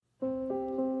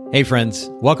Hey friends,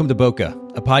 welcome to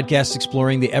Bokeh, a podcast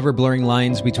exploring the ever-blurring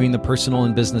lines between the personal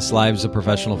and business lives of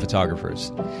professional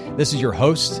photographers. This is your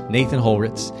host, Nathan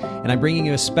Holritz, and I'm bringing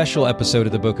you a special episode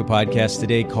of the Bokeh podcast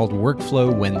today called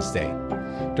Workflow Wednesday.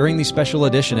 During these special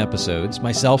edition episodes,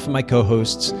 myself and my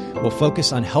co-hosts will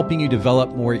focus on helping you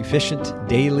develop more efficient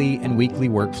daily and weekly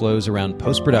workflows around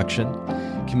post-production,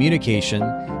 communication,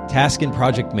 task and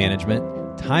project management,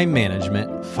 time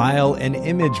management, file and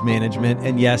image management,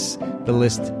 and yes, the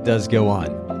list does go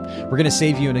on. We're going to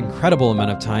save you an incredible amount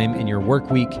of time in your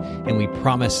work week, and we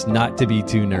promise not to be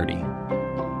too nerdy.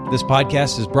 This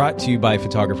podcast is brought to you by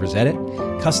Photographers Edit,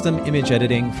 custom image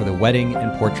editing for the wedding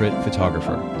and portrait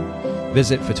photographer.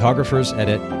 Visit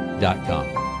photographersedit.com.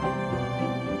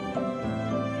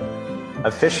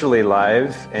 Officially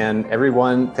live, and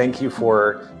everyone, thank you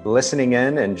for listening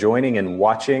in and joining and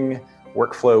watching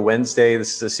Workflow Wednesday.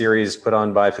 This is a series put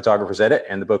on by Photographers Edit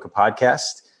and the Bokeh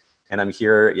podcast. And I'm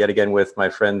here yet again with my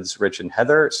friends Rich and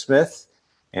Heather Smith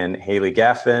and Haley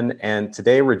Gaffin. And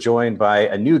today we're joined by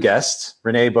a new guest,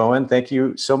 Renee Bowen. Thank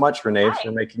you so much, Renee,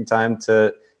 for making time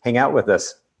to hang out with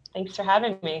us. Thanks for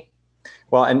having me.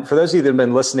 Well, and for those of you that have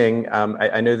been listening,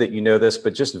 I know that you know this,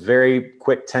 but just a very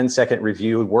quick 10-second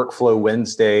review. Workflow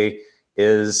Wednesday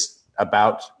is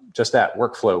about just that,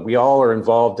 workflow. We all are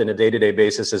involved in a day-to-day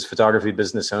basis as photography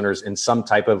business owners in some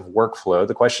type of workflow.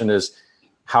 The question is,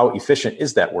 how efficient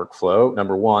is that workflow,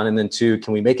 number one? And then two,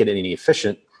 can we make it any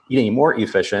more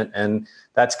efficient? And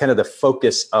that's kind of the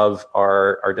focus of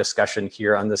our discussion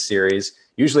here on this series.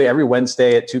 Usually every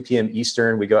Wednesday at 2 p.m.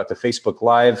 Eastern, we go out to Facebook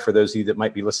Live. For those of you that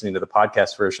might be listening to the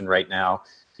podcast version right now,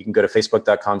 you can go to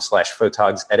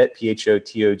facebook.com/photogsedit,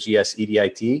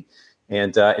 PHOTOGSEDIT.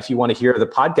 And if you want to hear the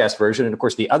podcast version, and of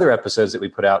course the other episodes that we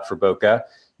put out for Bokeh,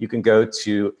 you can go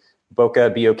to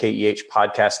Bokeh, B-O-K-E-H,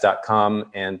 podcast.com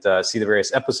and see the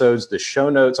various episodes, the show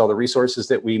notes, all the resources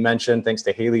that we mentioned. Thanks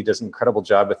to Haley, does an incredible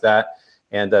job with that.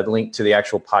 And the link to the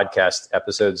actual podcast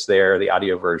episodes there, the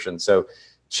audio version. So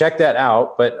check that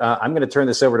out. But I'm going to turn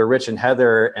this over to Rich and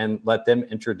Heather and let them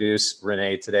introduce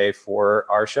Renee today for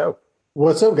our show.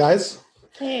 What's up, guys?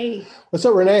 Hey. What's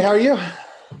up, Renee? How are you?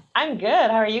 I'm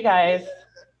good. How are you guys?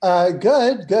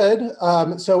 Good.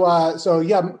 So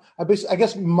yeah, I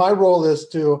guess my role is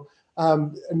to,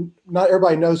 not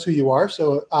everybody knows who you are.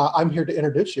 So I'm here to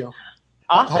introduce you.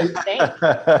 Awesome. Thanks.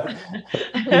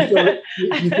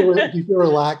 You feel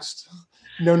relaxed?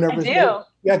 No nervous? I do.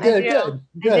 Yeah, good.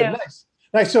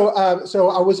 Nice. So I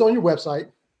was on your website,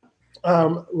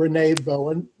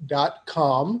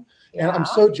 reneebowen.com, and I'm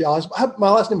so jealous.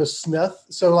 My last name is Smith.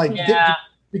 So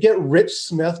to get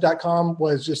richsmith.com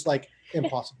was just like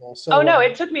impossible. So no,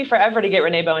 it took me forever to get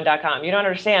reneebowen.com. You don't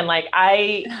understand.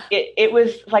 It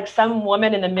was like some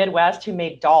woman in the Midwest who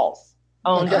made dolls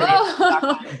owned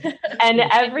reneebowen.com. And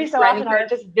every so often I would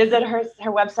just visit her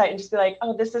website and just be like,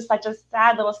 oh, this is such a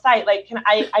sad little site. Like,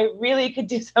 I really could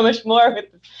do so much more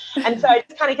with this. And so I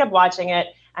just kind of kept watching it,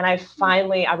 and I was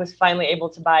finally able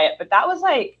to buy it. But that was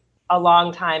like a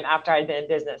long time after I'd been in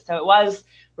business. So it was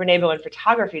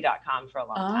ReneeBowenPhotography.com for a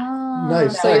long time.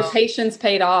 Nice. So your patience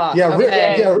paid off. Yeah,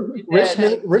 okay.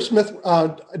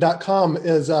 RichSmith.com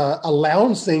is a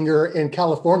lounge singer in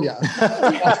California,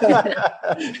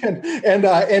 and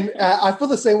I feel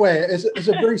the same way. It's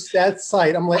a very sad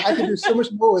site. I'm like, I can do so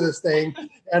much more with this thing,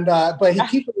 and but he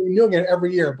keeps renewing it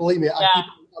every year. Believe me,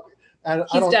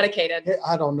 He's dedicated.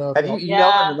 I don't know. Have you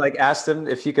emailed him and asked him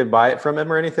if you could buy it from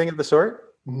him or anything of the sort?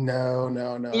 No.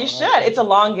 You should. It's a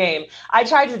long game. I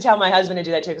tried to tell my husband to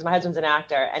do that too, because my husband's an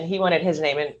actor and he wanted his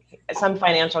name, and some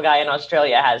financial guy in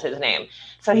Australia has his name.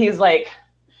 So he's like,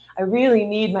 I really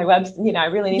need my website, I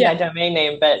really need my domain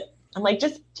name, but I'm like,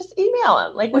 just email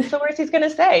him. Like, what's the worst he's going to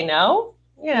say? No?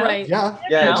 Right. Yeah.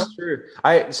 It's true.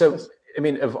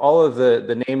 Of all of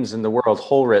the names in the world,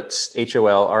 Holritz,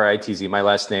 Holritz, my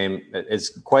last name,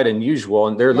 is quite unusual.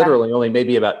 And there are literally only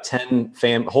maybe about 10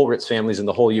 Holritz families in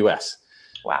the whole U.S.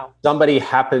 Wow. Somebody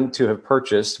happened to have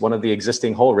purchased, one of the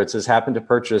existing Holritzes happened to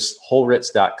purchase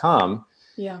Holritz.com.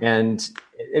 Yeah. And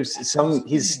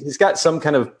he's got some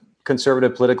kind of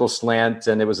conservative political slant,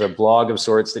 and it was a blog of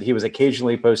sorts that he was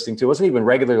occasionally posting to, wasn't even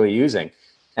regularly using.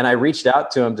 And I reached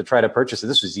out to him to try to purchase it.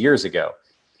 This was years ago.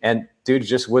 And dude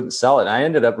just wouldn't sell it. And I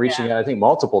ended up reaching out, I think,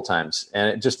 multiple times, and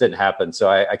it just didn't happen. So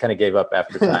I kind of gave up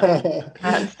after time.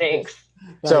 That stinks.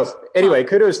 So anyway,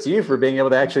 kudos to you for being able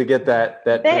to actually get that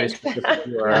very specific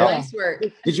URL. Nice work.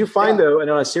 Did you find though, and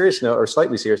on a serious note, or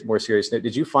slightly more serious note,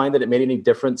 did you find that it made any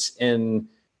difference in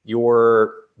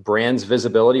your brand's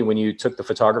visibility when you took the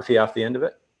photography off the end of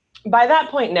it? By that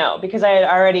point, no, because I had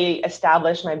already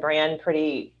established my brand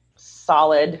pretty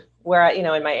solid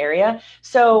in my area.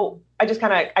 So I just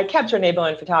I kept Renee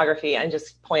Bowen photography and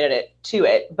just pointed it to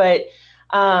it. But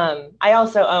I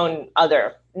also own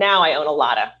I own a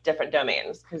lot of different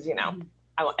domains because, I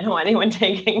don't want anyone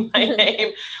taking my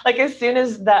name. Like as soon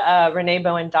as the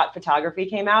ReneeBowen.photography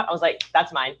came out, I was like,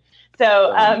 that's mine.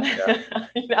 So, I'm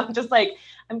just like,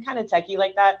 I'm kind of techie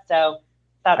like that. So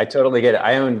I totally get it.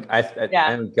 I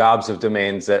own gobs of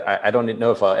domains that I don't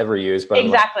know if I'll ever use, but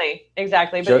exactly.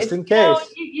 But just in case,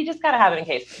 you just got to have it in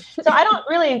case. So I don't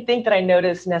really think that I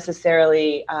noticed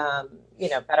necessarily, better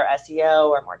SEO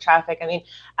or more traffic. I mean,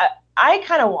 I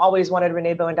kind of always wanted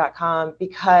ReneeBowen.com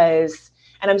because,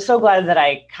 and I'm so glad that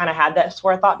I kind of had that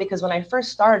forethought, because when I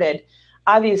first started,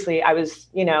 obviously I was,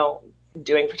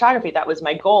 doing photography. That was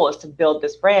my goal, is to build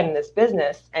this brand and this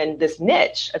business and this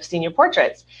niche of senior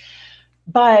portraits.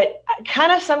 But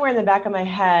kind of somewhere in the back of my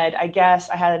head, I guess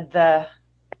I had the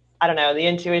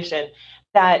intuition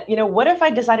that, what if I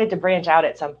decided to branch out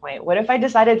at some point? What if I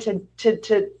decided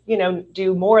to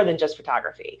do more than just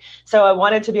photography? So I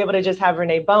wanted to be able to just have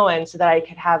Renee Bowen so that I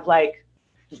could have like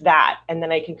that, and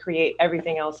then I can create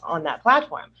everything else on that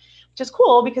platform, which is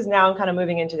cool because now I'm kind of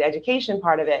moving into the education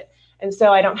part of it. And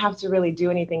so I don't have to really do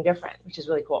anything different, which is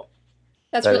really cool.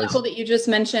 That's really cool that you just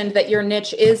mentioned that your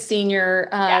niche is senior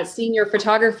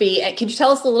photography. Could you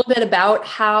tell us a little bit about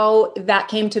how that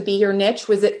came to be your niche?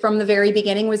 Was it from the very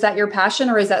beginning? Was that your passion,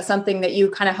 or is that something that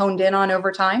you kind of honed in on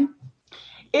over time?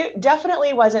 It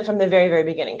definitely wasn't from the very, very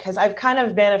beginning, because I've kind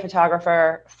of been a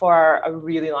photographer for a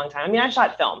really long time. I mean, I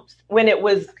shot films when it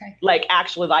was like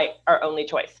actually like our only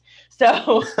choice.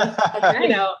 So,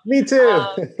 me too.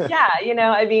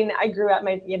 I mean, I grew up,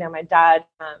 my dad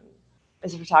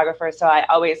is a photographer. So I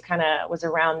always kind of was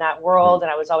around that world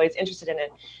and I was always interested in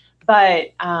it.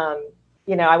 But,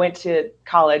 I went to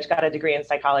college, got a degree in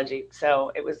psychology.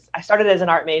 So I started as an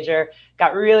art major,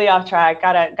 got really off track,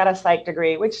 got a psych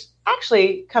degree, which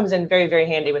actually comes in very, very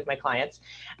handy with my clients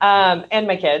and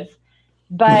my kids.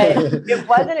 But it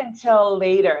wasn't until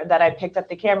later that I picked up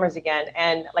the cameras again.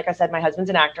 And like I said, my husband's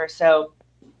an actor. So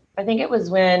I think it was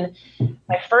when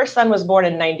my first son was born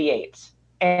in 98.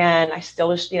 And I still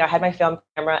was, I had my film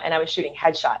camera and I was shooting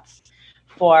headshots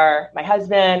for my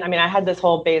husband. I mean, I had this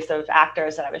whole base of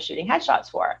actors that I was shooting headshots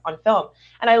for on film,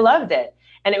 and I loved it.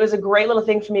 And it was a great little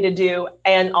thing for me to do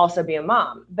and also be a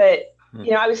mom. But,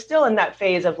 I was still in that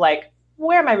phase of like,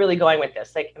 where am I really going with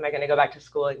this? Like, am I going to go back to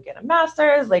school and get a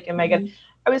master's? Like, I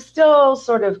was still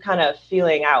sort of kind of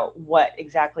feeling out what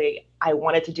exactly I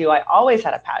wanted to do. I always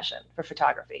had a passion for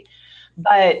photography,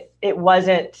 but it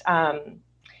wasn't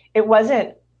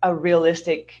a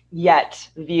realistic yet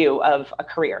view of a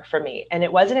career for me. And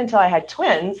it wasn't until I had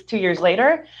twins 2 years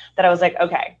later that I was like,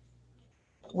 okay,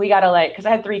 we got to because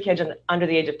I had 3 kids under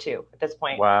the age of 2 at this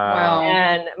point. Wow.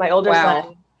 And my older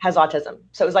son has autism.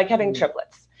 So it was like having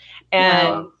triplets.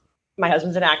 And my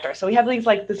husband's an actor. So we have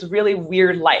this really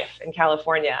weird life in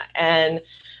California. And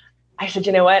I said,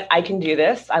 you know what, I can do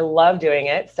this. I love doing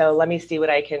it. So let me see what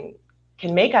I can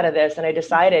make out of this. And I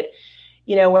decided,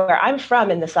 where I'm from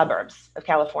in the suburbs of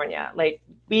California, like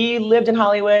we lived in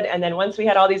Hollywood. And then once we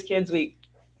had all these kids, we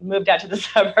moved out to the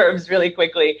suburbs really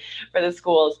quickly for the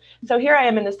schools. So here I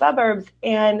am in the suburbs,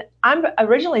 and I'm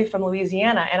originally from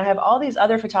Louisiana, and I have all these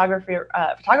other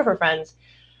photographer friends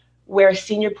where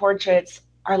senior portraits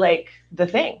are like the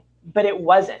thing, but it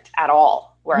wasn't at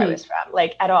all where I was from,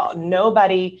 like at all.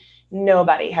 Nobody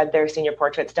had their senior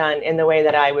portraits done in the way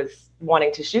that I was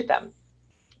wanting to shoot them.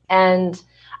 And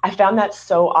I found that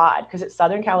so odd because it's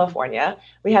Southern California.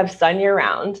 We have sun year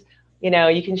round.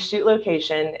 You can shoot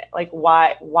location. Like,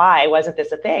 why wasn't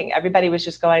this a thing? Everybody was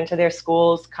just going to their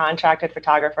school's contracted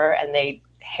photographer and they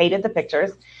hated the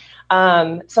pictures.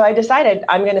 So I decided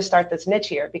I'm going to start this niche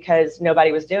here because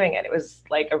nobody was doing it. It was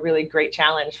like a really great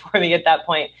challenge for me at that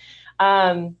point.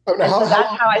 So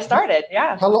that's how I started.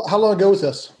 Yeah. How long ago was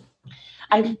this?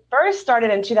 I first started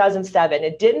in 2007.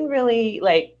 It didn't really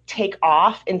take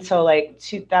off until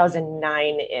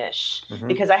 2009-ish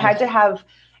because I had to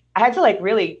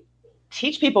really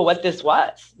teach people what this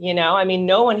was. I mean,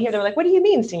 no one here, they were like, what do you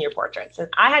mean senior portraits? And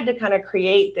I had to kind of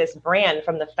create this brand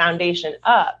from the foundation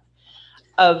up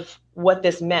of what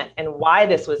this meant and why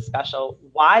this was special,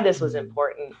 why this was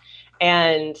important.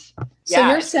 And so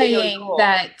you're saying really cool.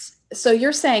 So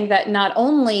you're saying that not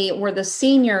only were the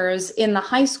seniors in the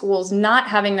high schools not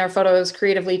having their photos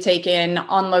creatively taken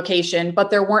on location, but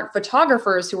there weren't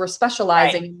photographers who were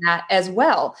specializing in that as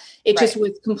well. It just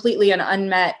was completely an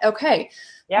unmet. Okay.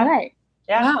 Yeah. All right.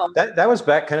 Yeah. Wow. That was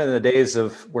back kind of in the days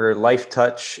of where Life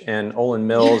Touch and Olin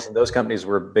Mills and those companies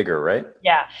were bigger, right?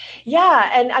 Yeah.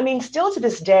 Yeah. And I mean, still to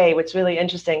this day, what's really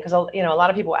interesting, because, a lot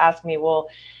of people ask me, well,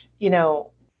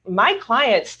 my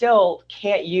clients still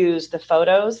can't use the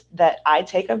photos that I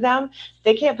take of them.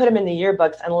 They can't put them in the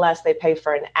yearbooks unless they pay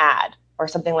for an ad or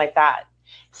something like that.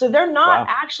 So they're not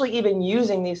actually even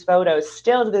using these photos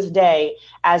still to this day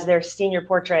as their senior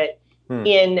portrait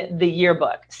in the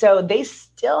yearbook. So they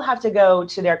still have to go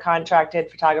to their contracted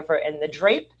photographer and the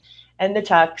drape and the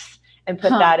tux and put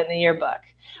that in the yearbook.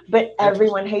 But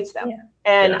everyone hates them. Yeah.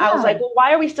 And I was like, well,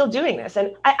 why are we still doing this?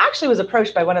 And I actually was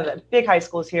approached by one of the big high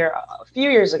schools here a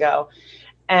few years ago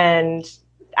and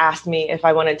asked me if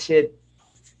I wanted to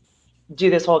do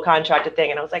this whole contracted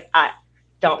thing. And I was like, I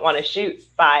don't want to shoot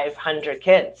 500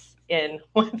 kids in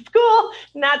one school.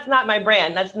 And that's not my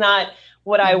brand. That's not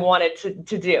what I wanted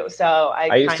to do. So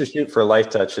I used to shoot for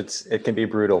Life Touch. It can be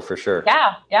brutal for sure.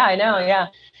 Yeah, I know. Yeah.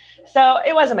 So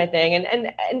it wasn't my thing.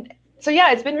 And so,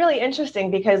 yeah, it's been really interesting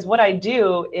because what I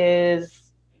do is,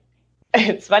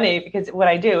 it's funny because what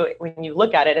I do when you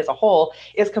look at it as a whole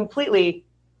is completely,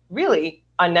 really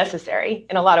unnecessary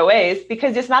in a lot of ways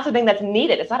because it's not something that's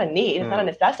needed. It's not a need. It's not a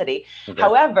necessity. Okay.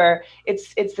 However,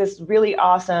 it's this really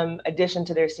awesome addition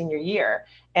to their senior year.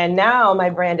 And now my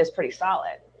brand is pretty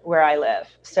solid where I live.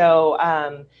 So,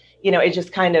 it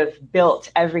just kind of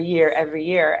built every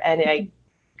year. And I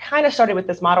kind of started with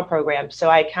this model program. So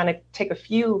I kind of take a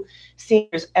few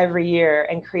seniors every year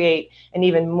and create an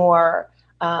even more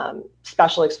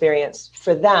special experience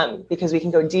for them because we can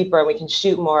go deeper and we can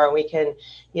shoot more and we can,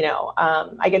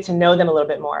 I get to know them a little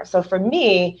bit more. So for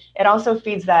me, it also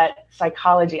feeds that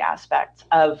psychology aspect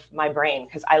of my brain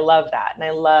because I love that. And I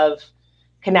love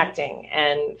connecting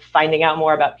and finding out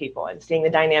more about people and seeing the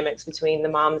dynamics between the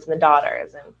moms and the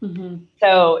daughters. And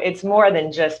so it's more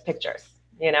than just pictures,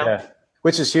 Yeah.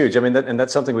 Which is huge. I mean, and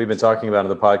that's something we've been talking about on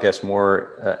the podcast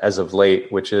more as of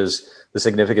late, which is the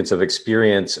significance of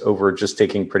experience over just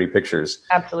taking pretty pictures.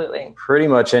 Absolutely. Pretty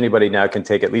much anybody now can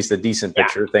take at least a decent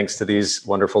picture thanks to these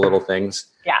wonderful little things.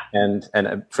 Yeah.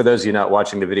 And for those of you not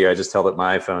watching the video, I just held up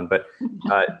my iPhone, but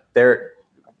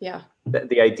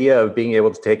the idea of being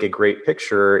able to take a great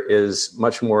picture is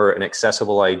much more an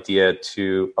accessible idea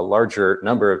to a larger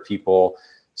number of people.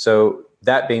 So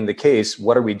that being the case,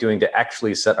 what are we doing to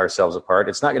actually set ourselves apart?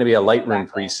 It's not going to be a Lightroom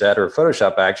preset or a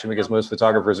Photoshop action because most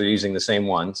photographers are using the same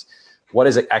ones. What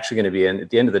is it actually going to be? And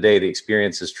at the end of the day, the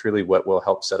experience is truly what will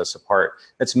help set us apart.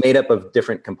 That's made up of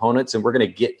different components. And we're going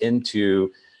to get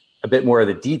into a bit more of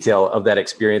the detail of that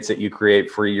experience that you create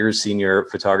for your senior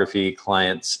photography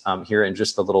clients here in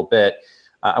just a little bit.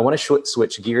 I want to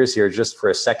switch gears here just for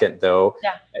a second, though.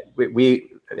 Yeah. We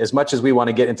as much as we want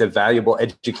to get into valuable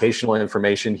educational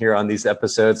information here on these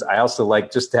episodes, I also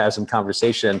like just to have some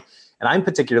conversation. And I'm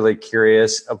particularly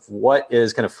curious of what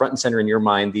is kind of front and center in your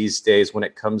mind these days when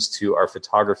it comes to our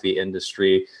photography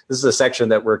industry. This is a section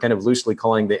that we're kind of loosely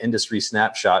calling the industry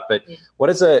snapshot. But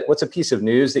what's a piece of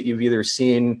news that you've either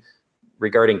seen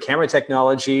regarding camera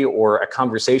technology or a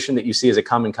conversation that you see as a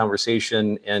common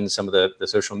conversation in some of the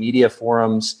social media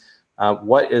forums?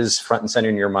 What is front and center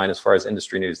in your mind as far as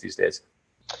industry news these days?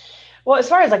 Well, as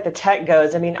far as like the tech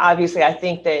goes, I mean, obviously, I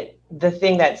think that the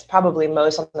thing that's probably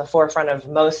most on the forefront of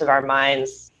most of our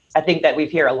minds, I think that we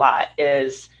hear a lot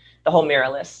is the whole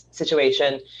mirrorless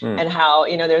situation and how,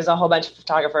 there's a whole bunch of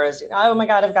photographers, oh my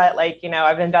God, I've got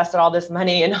I've invested all this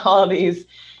money in all of these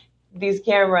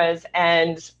cameras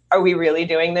and are we really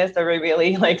doing this? Are we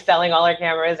really selling all our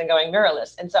cameras and going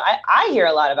mirrorless? And so I hear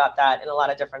a lot about that in a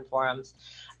lot of different forums.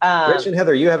 Rich and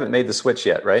Heather, you haven't made the switch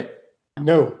yet, right?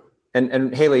 No.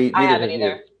 And Haley, I haven't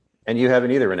either. And you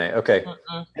haven't either, Renee. Okay.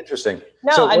 Interesting.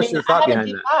 No, so what's your thought behind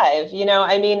that?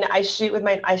 I shoot with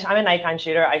I'm a Nikon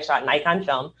shooter. I shot Nikon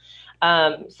film.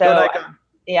 I've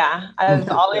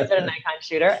always been a Nikon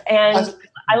shooter and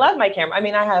I love my camera. I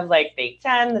mean, I have the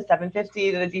 810, the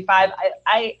 750, the D5.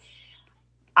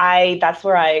 That's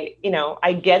where I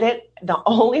get it. The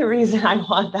only reason I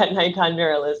want that Nikon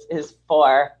mirrorless is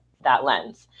for that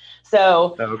lens.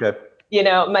 So,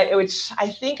 which I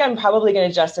think I'm probably going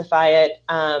to justify it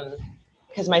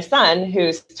because my son,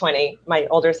 who's 20, my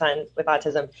older son with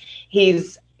autism,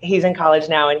 he's in college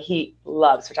now and he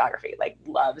loves photography,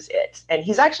 loves it. And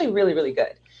he's actually really, really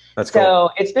good. That's cool.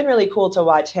 So it's been really cool to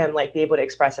watch him be able to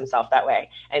express himself that way.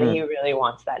 And he really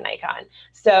wants that Nikon.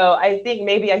 So I think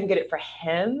maybe I can get it for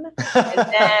him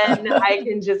and then I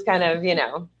can just kind of,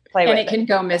 play with it. And it can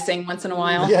go missing once in a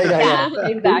while. Yeah,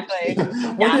 exactly.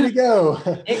 Where did it go?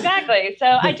 Exactly.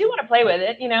 So I do want to play with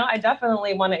it. I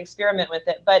definitely want to experiment with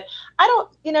it, but I don't,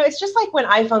 it's just like when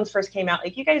iPhones first came out,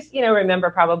 you guys, remember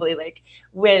probably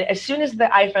when, as soon as the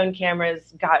iPhone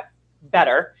cameras got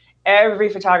better, every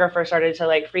photographer started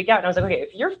to freak out. And I was like, okay,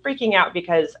 if you're freaking out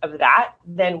because of that,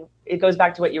 then it goes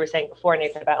back to what you were saying before,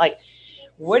 Nathan, about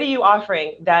what are you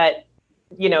offering that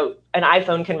an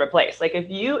iPhone can replace. Like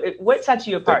what sets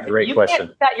you apart? Great if you question.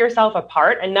 can't set yourself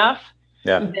apart enough,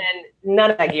 yeah. then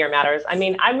none of that gear matters. I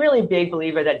mean, I'm really a big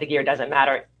believer that the gear doesn't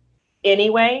matter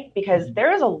anyway, because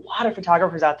there is a lot of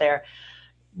photographers out there,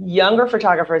 younger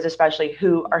photographers especially,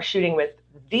 who are shooting with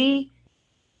the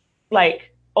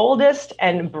oldest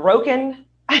and broken.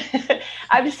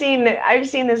 I've seen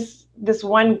this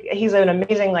one. He's an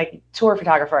amazing tour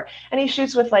photographer, and he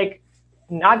shoots with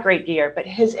not great gear, but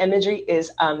his imagery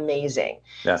is amazing.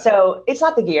 Yeah. So it's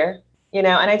not the gear, and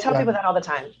I tell people that all the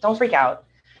time. Don't freak out.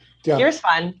 Yeah. Gear's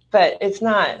fun, but that's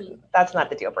not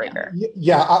the deal breaker.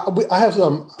 Yeah. I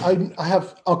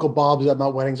have Uncle Bob's at my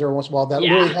weddings every once in a while that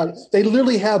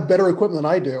literally have better equipment than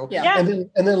I do. Yeah. And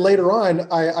then later on,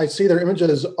 I see their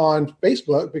images on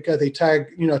Facebook because they tag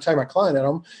my client in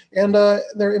them, and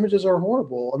their images are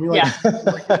horrible. I mean,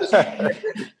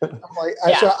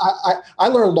 I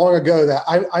learned long ago that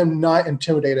I'm not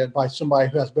intimidated by somebody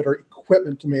who has better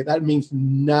equipment to me. That means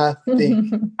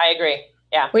nothing. I agree.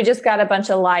 Yeah. We just got a bunch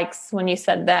of likes when you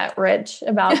said that, Rich,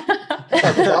 about on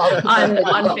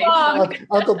Facebook.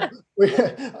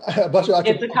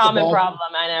 It's a common problem.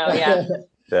 I know. Yeah.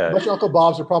 A bunch of Uncle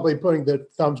Bobs are probably putting the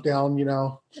thumbs down,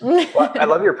 Well, I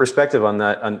love your perspective on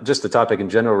that, on just the topic in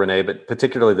general, Renee, but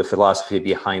particularly the philosophy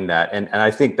behind that. And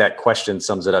I think that question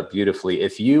sums it up beautifully.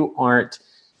 If you aren't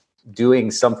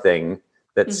doing something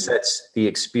that sets the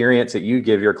experience that you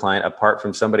give your client apart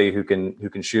from somebody who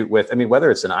can shoot with, I mean, whether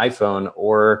it's an iPhone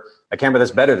or a camera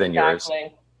that's better than yours,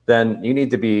 then you need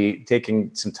to be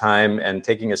taking some time and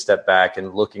taking a step back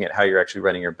and looking at how you're actually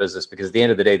running your business, because at the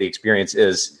end of the day, the experience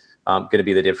is going to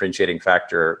be the differentiating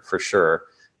factor for sure.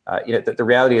 The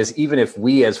reality is, even if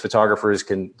we as photographers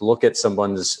can look at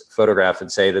someone's photograph and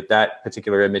say that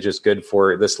particular image is good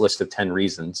for this list of 10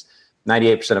 reasons,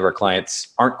 98% of our clients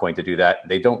aren't going to do that.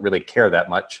 They don't really care that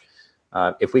much.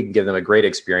 If we can give them a great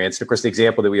experience. And of course, the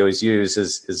example that we always use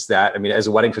is that, I mean, as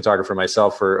a wedding photographer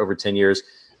myself for over 10 years,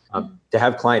 to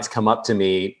have clients come up to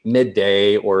me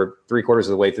midday or 3/4 of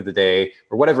the way through the day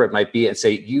or whatever it might be and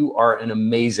say, "You are an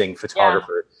amazing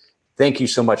photographer. Thank you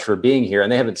so much for being here."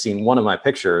 And they haven't seen one of my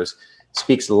pictures,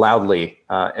 speaks loudly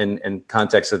in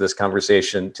context of this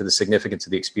conversation to the significance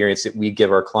of the experience that we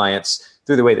give our clients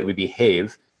through the way that we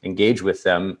behave, engage with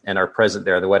them, and are present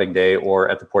there on the wedding day or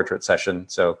at the portrait session.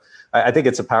 So I think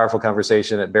it's a powerful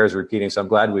conversation. It bears repeating. So I'm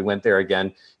glad we went there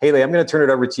again. Haley, I'm going to turn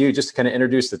it over to you just to kind of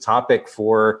introduce the topic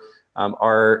for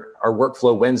our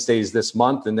Workflow Wednesdays this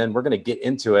month. And then we're going to get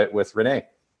into it with Renee.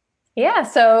 Yeah.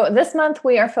 So this month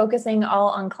we are focusing all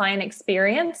on client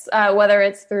experience, whether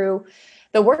it's through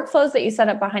the workflows that you set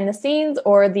up behind the scenes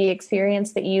or the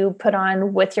experience that you put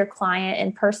on with your client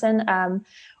in person.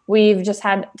 We've just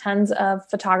had tons of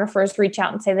photographers reach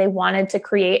out and say they wanted to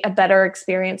create a better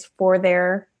experience for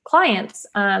their clients.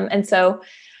 And so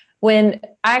when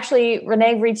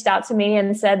Renee reached out to me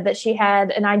and said that she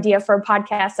had an idea for a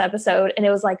podcast episode, and it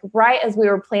was right as we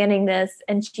were planning this,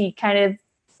 and she kind of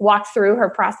walked through her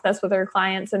process with her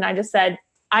clients. And I just said,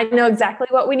 I know exactly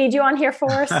what we need you on here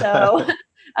for. So,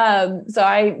 so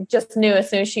I just knew as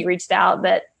soon as she reached out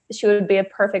that she would be a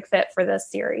perfect fit for this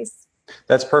series.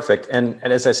 That's perfect. And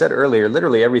as I said earlier,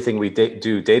 literally everything we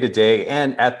do day to day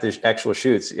and at the actual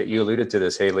shoots, you alluded to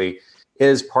this, Haley,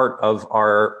 is part of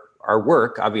our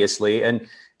work, obviously. And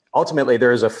ultimately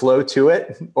there is a flow to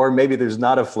it, or maybe there's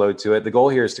not a flow to it. The goal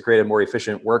here is to create a more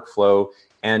efficient workflow.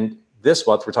 And this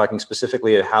month, we're talking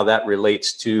specifically at how that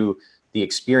relates to the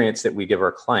experience that we give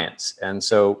our clients. And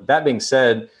so that being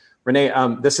said, Renee,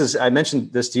 I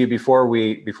mentioned this to you before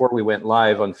we went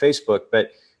live on Facebook,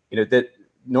 but that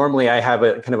normally I have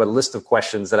a kind of a list of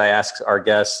questions that I ask our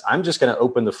guests. I'm just going to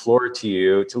open the floor to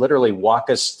you to literally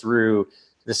walk us through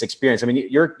this experience. I mean,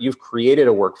 you've created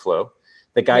a workflow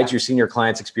that guides your senior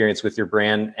clients' experience with your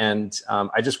brand. And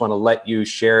I just want to let you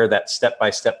share that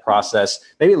step-by-step process,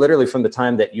 maybe literally from the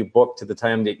time that you book to the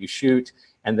time that you shoot,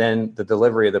 and then the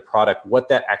delivery of the product, what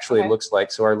that actually looks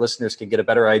like, so our listeners can get a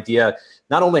better idea,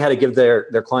 not only how to give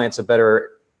their clients a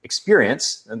better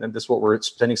experience, and this is what we're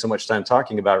spending so much time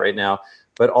talking about right now,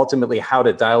 but ultimately how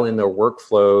to dial in their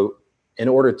workflow in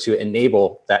order to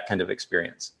enable that kind of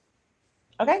experience.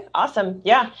 Okay, awesome.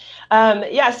 Yeah.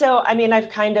 So, I mean, I've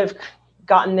kind of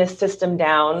gotten this system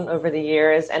down over the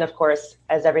years. And of course,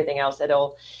 as everything else, it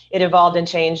evolved and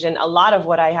changed. And a lot of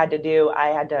what I had to do,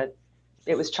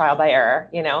 it was trial by error,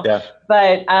 Yeah.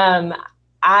 But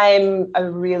I'm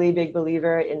a really big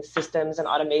believer in systems and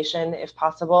automation if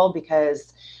possible,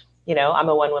 because, I'm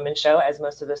a one-woman show, as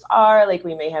most of us are.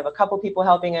 We may have a couple people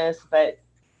helping us, but,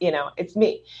 it's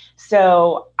me.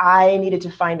 So I needed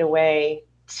to find a way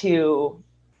to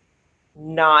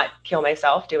not kill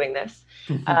myself doing this.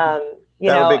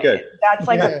 That would be good. That's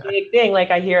like a big thing. Like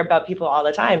I hear about people all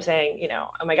the time saying,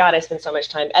 oh my God, I spend so much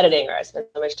time editing, or I spend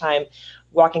so much time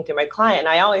walking through my client. And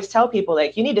I always tell people,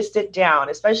 like, you need to sit down,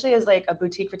 especially as like a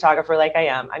boutique photographer like I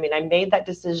am. I mean, I made that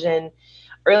decision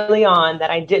early on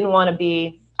that I didn't want to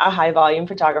be a high volume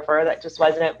photographer. That just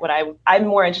wasn't what I'm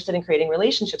more interested in creating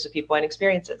relationships with people and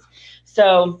experiences.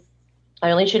 So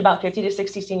I only shoot about 50 to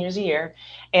 60 seniors a year.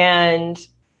 And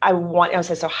I was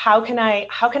like, so how can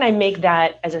I make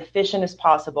that as efficient as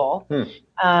possible,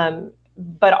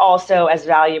 but also as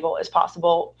valuable as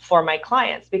possible for my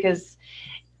clients? Because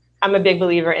I'm a big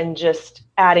believer in just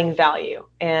adding value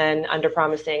and under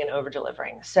promising and over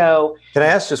delivering. So can I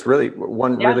ask just really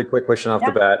one really quick question off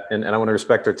the bat? And I want to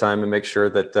respect our time and make sure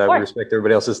that we respect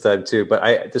everybody else's time too.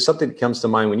 But there's something that comes to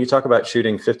mind when you talk about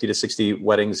shooting 50 to 60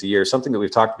 weddings a year. Something that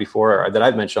we've talked before, or that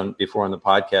I've mentioned before on the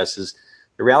podcast, is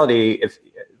the reality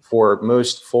for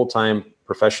most full-time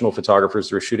professional photographers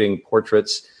who are shooting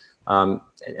portraits,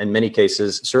 in many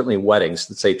cases, certainly weddings,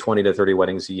 let's say 20 to 30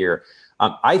 weddings a year,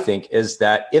 I think is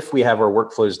that if we have our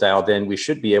workflows dialed in, we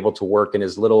should be able to work in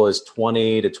as little as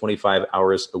 20 to 25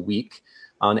 hours a week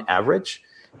on average.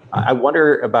 I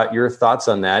wonder about your thoughts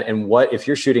on that, and what, if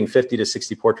you're shooting 50 to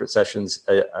 60 portrait sessions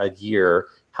a year,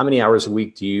 how many hours a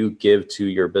week do you give to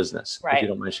your business, if you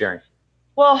don't mind sharing?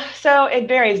 Well, so it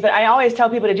varies, but I always tell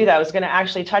people to do that. I was going to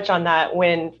actually touch on that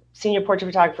when senior portrait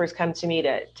photographers come to me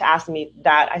to ask me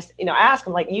that. I ask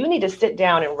them, like, you need to sit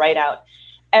down and write out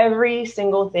every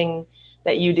single thing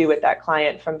that you do with that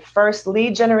client, from first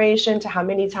lead generation to how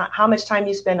much time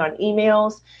you spend on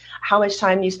emails, how much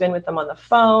time you spend with them on the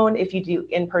phone, if you do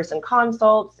in-person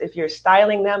consults, if you're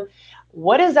styling them.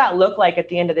 What does that look like at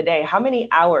the end of the day? How many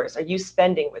hours are you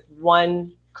spending with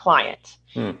one client?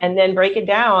 And then break it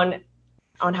down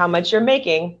on how much you're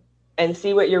making and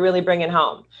see what you're really bringing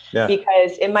home.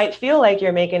 Because it might feel like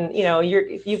you're making,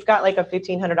 if you've got like a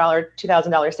 $1,500,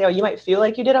 $2,000 sale, you might feel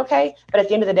like you did okay. But at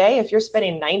the end of the day, if you're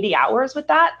spending 90 hours with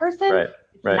that person,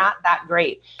 it's not that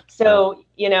great. So,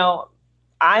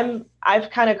 I've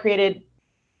kind of created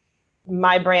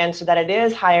my brand so that it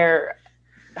is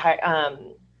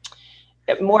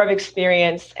more of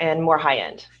experience and more high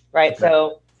end, right? Okay.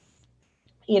 So,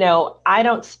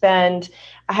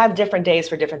 I have different days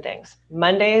for different things.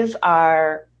 Mondays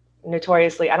are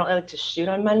notoriously, I don't like to shoot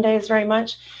on Mondays very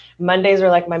much. Mondays are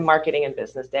like my marketing and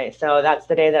business day. So that's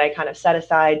the day that I kind of set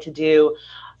aside to do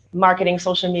marketing,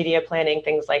 social media planning,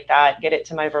 things like that, get it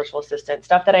to my virtual assistant,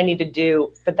 stuff that I need to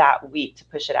do for that week to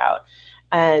push it out.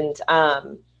 And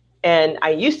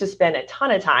I used to spend a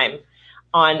ton of time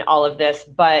on all of this,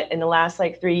 but in the last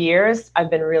 3 years, I've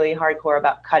been really hardcore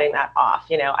about cutting that off.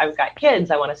 I've got kids.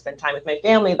 I want to spend time with my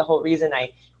family. The whole reason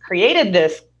I created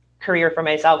this career for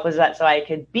myself was that so I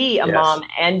could be a mom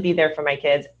and be there for my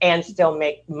kids and still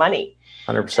make money.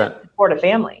 100%. Support a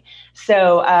family.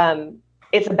 So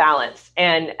it's a balance.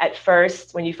 And at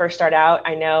first, when you first start out,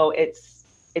 I know it's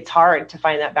hard to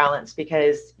find that balance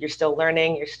because you're still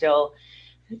learning. You're still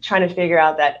trying to figure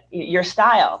out that your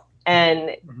style.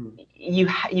 And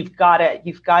you've got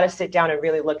to sit down and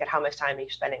really look at how much time you're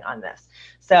spending on this.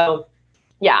 So,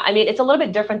 it's a little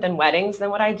bit different than weddings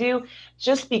than what I do,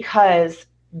 just because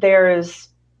there's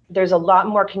a lot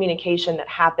more communication that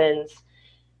happens,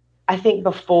 I think,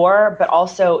 before, but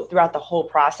also throughout the whole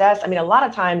process. A lot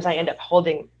of times I end up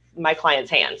holding my clients'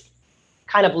 hands,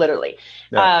 kind of literally,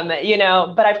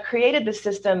 but I've created the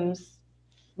systems,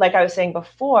 like I was saying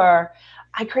before.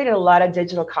 I created a lot of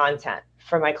digital content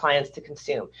for my clients to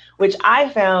consume, which I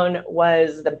found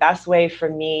was the best way for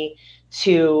me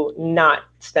to not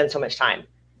spend so much time,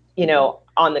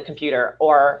 on the computer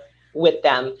or with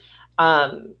them,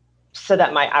 so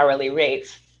that my hourly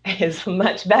rate is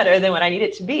much better than what I need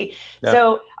it to be. Yeah.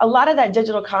 So a lot of that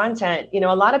digital content, a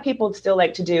lot of people still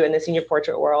like to do in the senior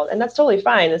portrait world, and that's totally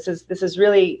fine. This is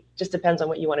really just depends on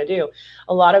what you want to do.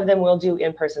 A lot of them will do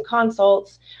in-person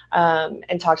consults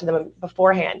and talk to them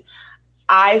beforehand.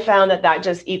 I found that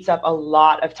just eats up a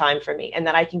lot of time for me, and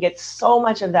that I can get so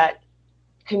much of that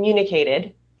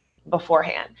communicated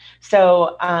beforehand.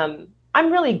 So I'm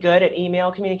really good at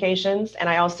email communications, and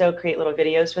I also create little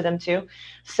videos for them too.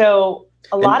 So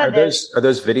a lot of those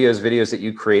videos that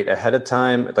you create ahead of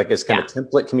time, like it's kind of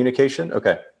template communication.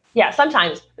 Okay. Yeah,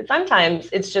 sometimes, but sometimes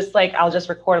it's just like, I'll just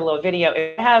record a little video.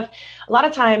 A lot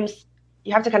of times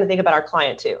you have to kind of think about our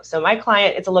client too. So my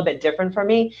client, it's a little bit different for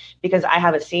me because I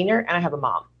have a senior and I have a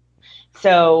mom.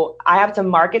 So I have to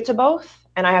market to both,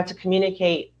 and I have to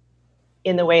communicate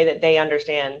in the way that they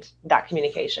understand that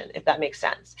communication, if that makes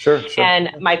sense. Sure. And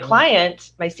my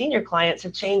senior clients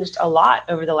have changed a lot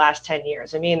over the last 10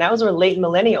 years. I mean, those were late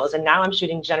millennials, and now I'm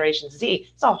shooting Generation Z.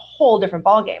 It's a whole different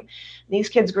ballgame. These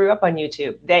kids grew up on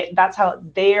YouTube. That's how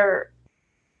they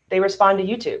respond to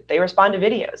YouTube. They respond to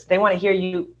videos. They want to hear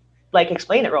you like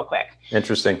explain it real quick.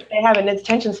 Interesting. They have an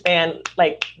attention span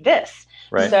like this.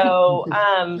 Right. So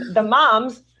the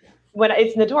moms, when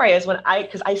it's notorious,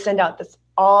 because I send out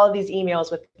all these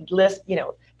emails with lists,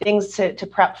 things to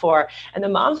prep for, and the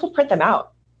moms will print them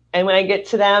out. And when I get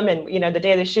to them and, the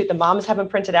day of the shoot, the moms have them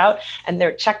printed out and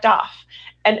they're checked off.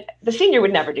 And the senior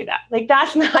would never do that. Like,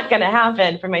 that's not going to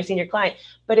happen for my senior client,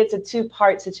 but it's a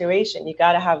 2-part situation. You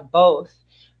got to have both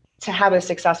to have a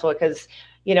successful, because,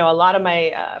 a lot of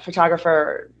my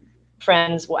photographer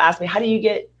friends will ask me, how do you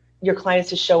get your clients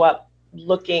to show up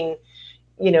looking,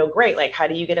 great? Like, how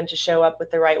do you get them to show up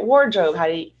with the right wardrobe?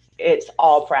 It's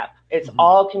all prep. It's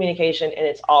all communication, and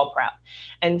it's all prep.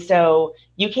 And so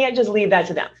you can't just leave that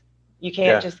to them. You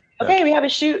can't we have a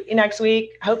shoot next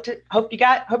week. Hope you're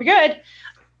good.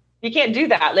 You can't do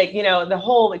that. Like, the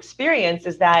whole experience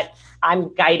is that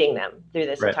I'm guiding them through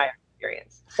this entire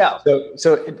experience. So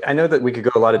I know that we could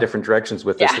go a lot of different directions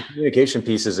with this. The communication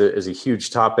piece is a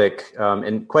huge topic,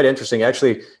 and quite interesting.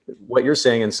 Actually, what you're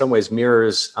saying in some ways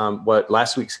mirrors what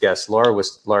last week's guest,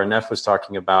 Laura Neff, was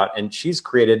talking about. And she's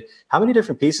created how many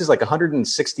different pieces? Like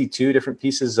 162 different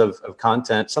pieces of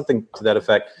content, something to that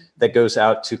effect, that goes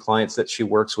out to clients that she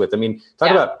works with. I mean,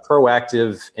 talk about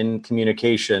proactive in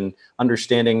communication,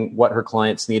 understanding what her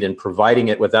clients need and providing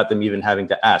it without them even having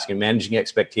to ask, and managing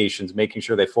expectations, making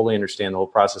sure they fully understand the whole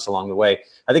process along the way.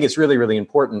 I think it's really, really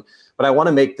important. But I want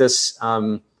to make this,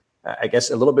 I guess,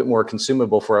 a little bit more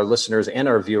consumable for our listeners and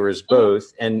our viewers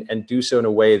both, and do so in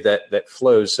a way that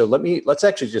flows. So let's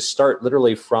actually just start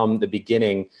literally from the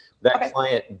beginning. That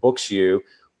client books you.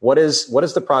 What does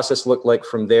the process look like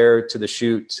from there to the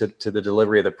shoot to the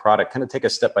delivery of the product? Kind of take a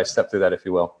step by step through that, if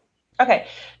you will. Okay.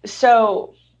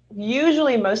 So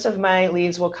usually most of my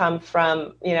leads will come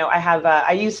from,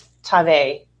 I use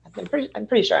Tave. I'm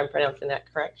pretty sure I'm pronouncing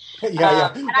that correct.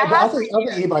 Yeah. I think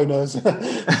anybody knows.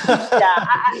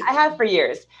 I have for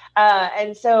years.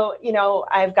 And so,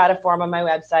 I've got a form on my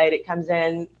website. It comes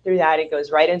in through that. It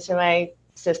goes right into my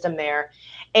system there.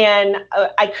 And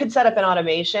I could set up an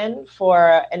automation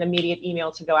for an immediate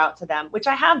email to go out to them, which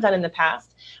I have done in the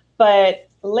past. But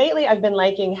lately I've been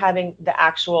liking having the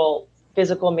actual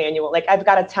physical manual. Like, I've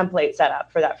got a template set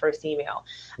up for that first email.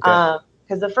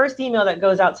 Because the first email that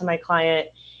goes out to my client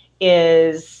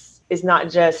is not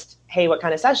just, hey, what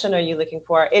kind of session are you looking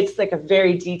for? It's like a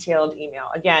very detailed email.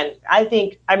 Again, I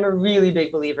think I'm a really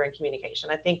big believer in communication.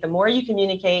 I think the more you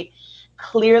communicate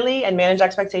clearly and manage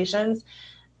expectations,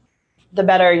 the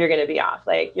better you're going to be off.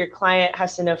 Like, your client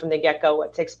has to know from the get-go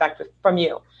what to expect from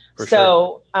you.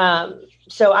 So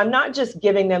I'm not just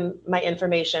giving them my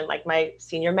information, like my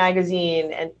senior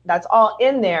magazine, and that's all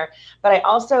in there, but I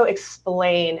also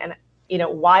explain and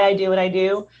why I do what I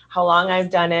do, how long I've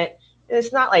done it.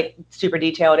 It's not like super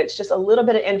detailed. It's just a little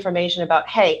bit of information about,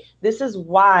 hey, this is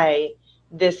why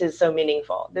this is so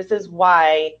meaningful. This is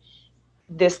why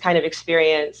this kind of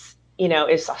experience,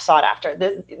 is sought after.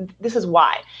 This is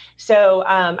why. So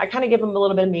I kind of give them a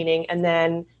little bit of meaning, and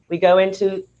then we go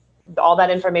into all that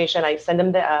information. I send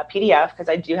them the PDF, because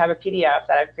I do have a PDF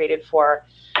that I've created for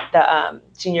the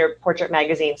Senior Portrait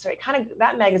Magazine. So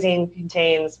that magazine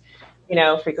contains,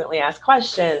 frequently asked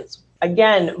questions.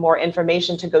 Again, more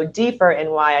information to go deeper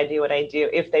in why I do what I do,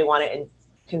 if they want to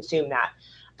consume that.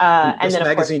 And then,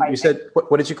 magazine, you said,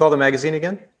 what did you call the magazine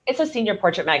again? It's a Senior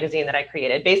Portrait Magazine that I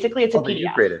created. Basically, it's a PDF. You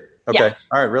created. Okay. Yeah.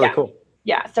 All right. Really cool.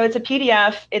 Yeah. So it's a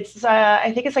PDF. It's,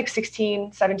 I think it's like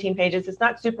 16, 17 pages. It's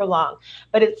not super long,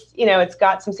 but it's, it's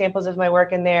got some samples of my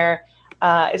work in there.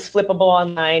 It's flippable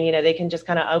online. They can just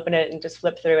kind of open it and just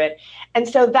flip through it. And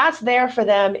so that's there for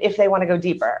them if they want to go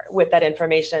deeper with that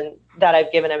information that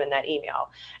I've given them in that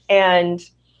email. And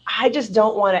I just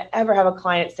don't want to ever have a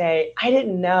client say, I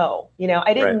didn't know,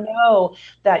 I didn't know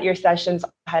that your sessions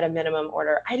had a minimum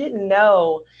order. I didn't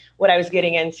know what I was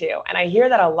getting into. And I hear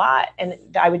that a lot. And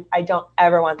I don't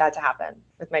ever want that to happen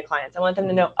with my clients. I want them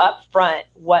to know up front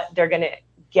what they're going to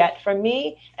get from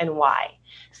me and why.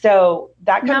 So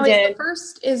that comes in.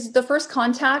 Is the first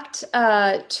contact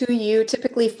to you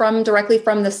typically directly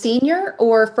from the senior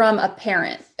or from a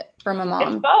parent, from a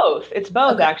mom? It's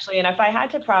both actually. And if I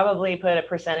had to probably put a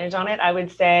percentage on it, I would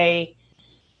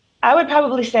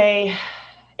probably say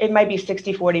it might be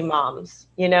 60-40 moms,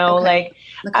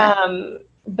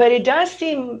 but it does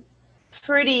seem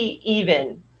pretty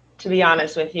even, to be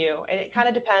honest with you. And it kind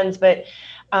of depends, but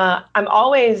I'm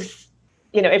always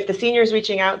if the senior is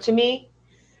reaching out to me,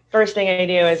 first thing I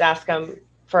do is ask them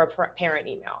for a parent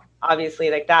email. Obviously,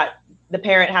 like that, the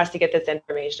parent has to get this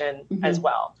information as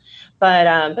well.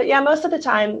 But yeah, most of the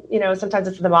time, sometimes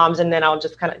it's the moms, and then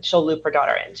she'll loop her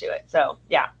daughter into it. So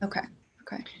yeah. Okay.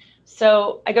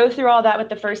 So I go through all that with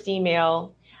the first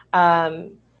email.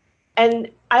 And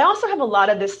I also have a lot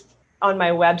of this on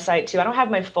my website too. I don't have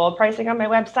my full pricing on my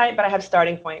website, but I have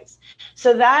starting points.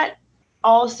 So that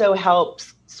also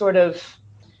helps sort of,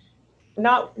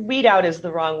 not weed out is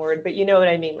the wrong word, but you know what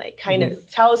I mean? Like kind of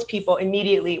tells people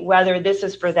immediately whether this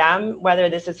is for them, whether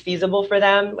this is feasible for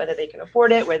them, whether they can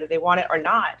afford it, whether they want it or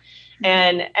not.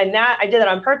 And that I did that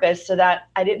on purpose so that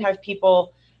I didn't have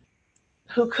people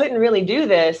who couldn't really do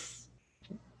this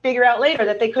figure out later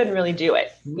that they couldn't really do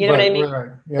it. You know what I mean?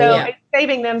 Right. Yeah, so it's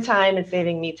saving them time and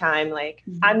saving me time. Like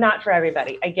I'm not for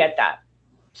everybody. I get that.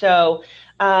 So,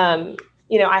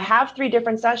 I have 3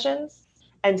 different sessions.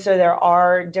 And so there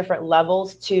are different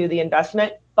levels to the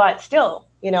investment, but still,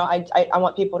 I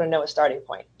want people to know a starting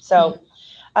point. So,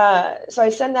 so I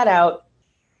send that out.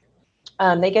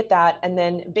 They get that. And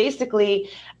then basically,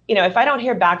 if I don't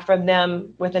hear back from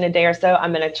them within a day or so,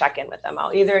 I'm going to check in with them.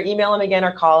 I'll either email them again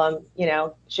or call them,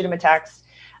 shoot them a text,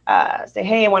 say,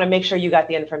 hey, I want to make sure you got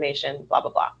the information, blah,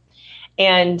 blah, blah.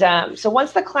 And so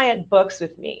once the client books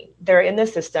with me, they're in the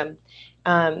system.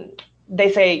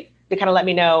 They kind of let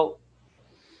me know,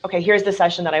 okay, here's the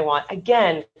session that I want.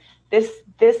 Again, this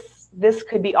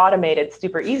could be automated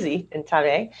super easy in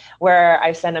Tave, where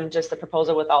I send them just a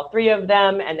proposal with all 3 of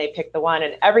them and they pick the one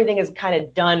and everything is kind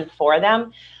of done for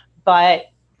them.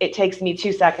 But it takes me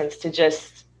 2 seconds to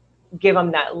just give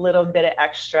them that little bit of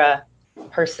extra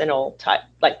personal touch,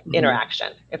 like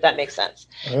interaction, if that makes sense.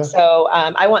 Yeah. So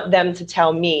I want them to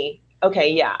tell me,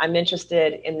 okay, yeah, I'm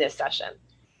interested in this session.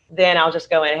 Then I'll just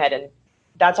go ahead and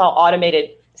that's all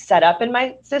automated, set up in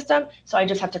my system. So I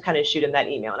just have to kind of shoot them that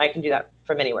email, and I can do that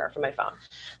from anywhere from my phone.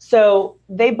 So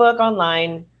they book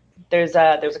online. There's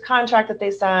a contract that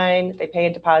they sign, they pay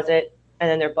a deposit, and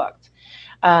then they're booked.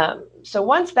 So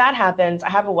once that happens, I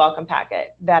have a welcome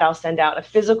packet that I'll send out, a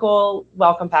physical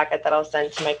welcome packet that I'll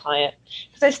send to my client,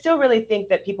 because I still really think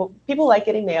that people like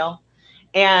getting mail.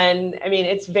 And I mean,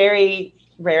 it's very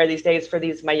rare these days for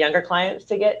my younger clients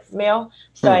to get mail.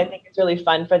 So I think it's really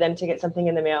fun for them to get something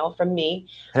in the mail from me.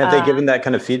 And have they given that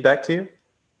kind of feedback to you?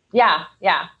 Yeah.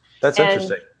 That's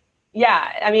interesting.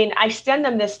 Yeah. I mean, I send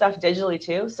them this stuff digitally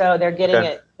too. So they're getting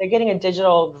it. They're getting a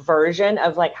digital version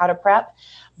of like how to prep.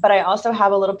 But I also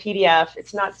have a little PDF.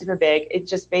 It's not super big. It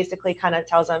just basically kind of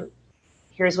tells them,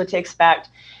 here's what to expect.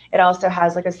 It also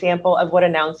has like a sample of what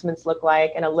announcements look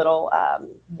like and a little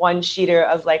one-sheeter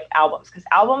of like albums. Because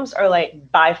albums are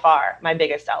like by far my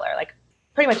biggest seller. Like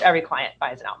pretty much every client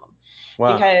buys an album.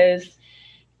 Wow. Because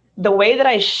the way that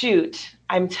I shoot,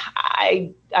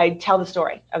 I tell the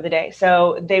story of the day.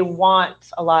 So they want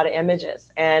a lot of images.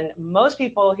 And most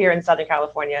people here in Southern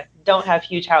California don't have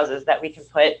huge houses that we can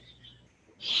put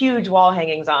huge wall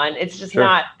hangings on. It's just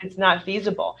it's not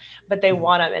feasible, but they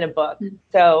want them in a book.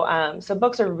 So, so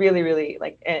books are really, really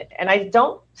like, and I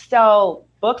don't sell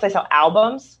books. I sell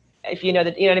albums, if you know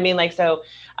what I mean? Like, so,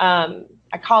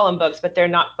 I call them books, but they're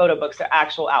not photo books. They're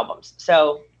actual albums.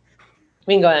 So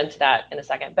we can go into that in a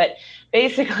second, but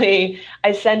basically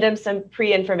I send them some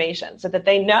pre-information so that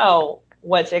they know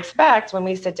what to expect when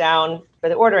we sit down for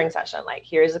the ordering session. Like,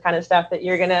 here's the kind of stuff that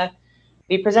you're going to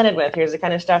be presented with. Here's the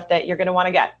kind of stuff that you're going to want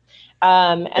to get.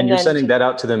 And you're sending that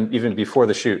out to them even before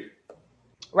the shoot.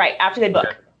 Right. After they book.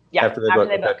 Okay. Yeah. After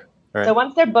they book. Right. So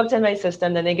once they're booked in my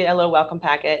system, then they get a little welcome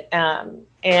packet.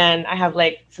 And I have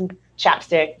like some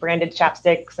branded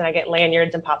chapsticks, and I get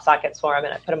lanyards and pop sockets for them.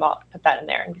 And I put that in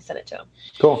there and send it to them.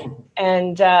 Cool.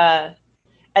 And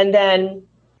then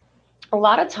a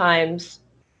lot of times,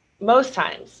 most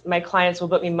times my clients will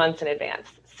book me months in advance.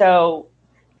 So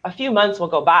a few months will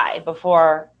go by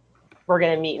before we're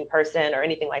going to meet in person or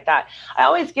anything like that. I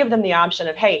always give them the option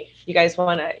of, hey, you guys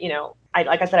want to,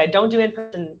 like I said, I don't do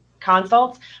in-person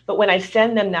consults, but when I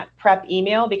send them that prep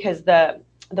email, because the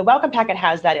welcome packet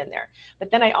has that in there,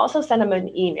 but then I also send them an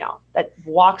email that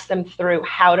walks them through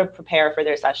how to prepare for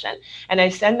their session. And I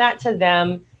send that to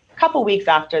them a couple weeks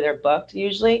after they're booked,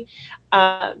 usually,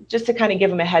 just to kind of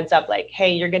give them a heads up, like,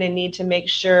 hey, you're going to need to make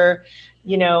sure,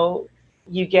 you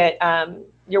get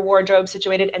your wardrobe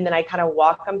situated. And then I kind of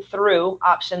walk them through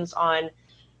options on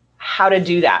how to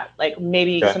do that. Like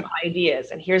maybe some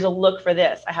ideas, and here's a look for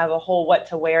this. I have a whole what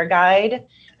to wear guide.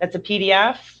 That's a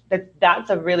PDF. That's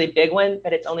a really big one,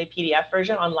 but it's only PDF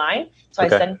version online. So I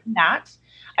send them that.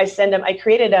 I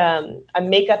created a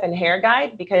makeup and hair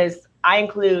guide, because I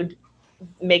include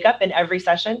makeup in every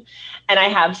session, and I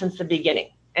have since the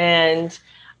beginning. And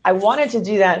I wanted to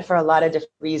do that for a lot of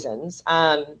different reasons.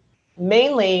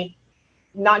 Mainly,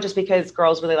 not just because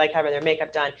girls really like having their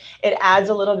makeup done. It adds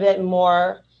a little bit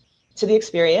more to the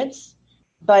experience,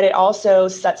 but it also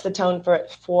sets the tone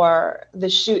for the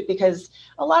shoot, because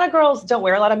a lot of girls don't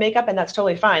wear a lot of makeup, and that's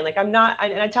totally fine. Like, and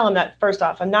I tell them that first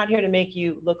off, I'm not here to make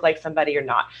you look like somebody you're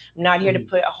not. I'm not here to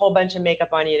put a whole bunch of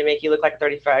makeup on you to make you look like a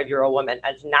 35-year-old woman.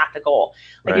 That's not the goal.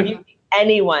 Like, if you see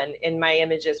anyone in my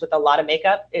images with a lot of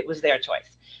makeup, it was their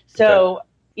choice. So,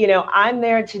 you know, I'm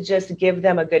there to just give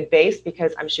them a good base,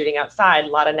 because I'm shooting outside, a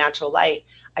lot of natural light.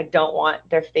 I don't want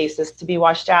their faces to be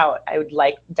washed out. I would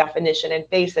like definition in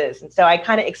faces. And so I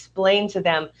kind of explain to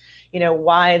them, you know,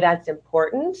 why that's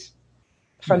important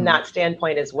from that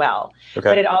standpoint as well.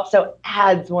 But it also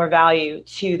adds more value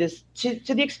to this,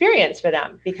 to the experience for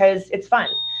them, because it's fun.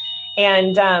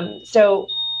 And so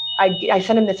I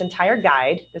sent him this entire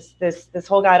guide, this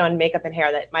whole guide on makeup and hair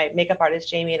that my makeup artist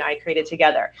Jamie and I created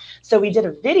together. So we did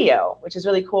a video, which is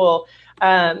really cool.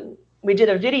 We did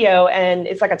a video, and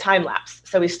it's like a time lapse.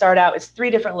 So we start out, it's 3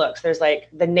 different looks. There's like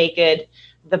the naked,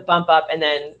 the bump up, and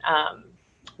then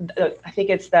I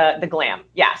think it's the glam.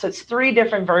 Yeah, so it's 3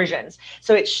 different versions.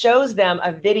 So it shows them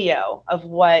a video of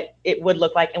what it would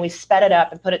look like, and we sped it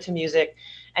up and put it to music,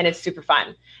 and it's super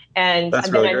fun. And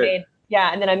That's then really great.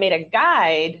 and then I made a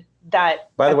guide that.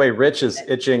 By the way, Rich is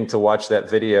itching to watch that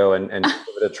video and give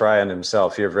it a try on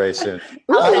himself here very soon.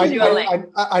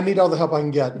 I need all the help I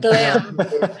can get. Glam.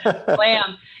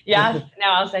 Glam. Yes. No,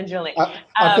 I'll send you a link.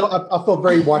 I feel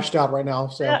very washed out right now.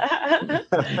 So,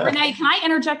 Renee, can I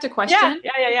interject a question?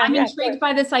 Yeah. I'm intrigued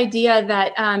by this idea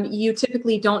that you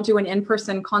typically don't do an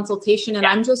in-person consultation. And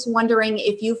I'm just wondering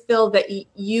if you feel that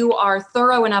you are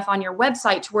thorough enough on your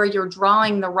website to where you're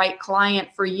drawing the right client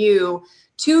for you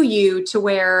to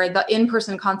where the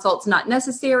in-person consult's not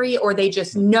necessary, or they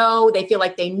just know, they feel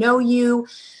like they know you.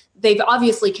 They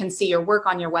obviously can see your work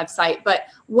on your website, but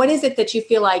what is it that you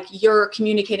feel like you're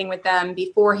communicating with them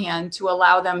beforehand to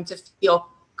allow them to feel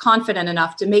confident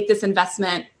enough to make this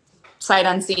investment sight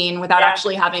unseen without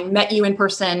actually having met you in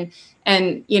person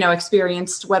and, you know,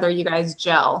 experienced whether you guys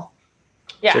gel?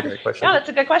 Yeah, no, that's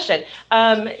a good question.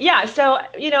 So,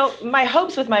 you know, my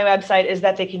hopes with my website is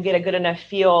that they can get a good enough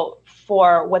feel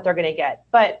for what they're going to get.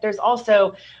 But there's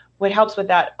also, what helps with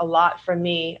that a lot for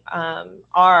me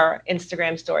are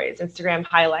Instagram stories, Instagram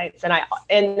highlights. And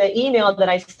in the email that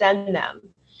I send them,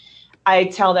 I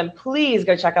tell them, please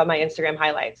go check out my Instagram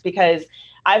highlights, because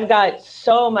I've got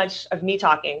so much of me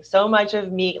talking, so much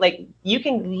of me, like, you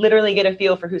can literally get a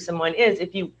feel for who someone is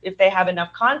if they have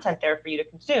enough content there for you to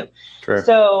consume. True.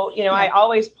 So, you know, I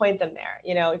always point them there.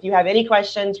 You know, if you have any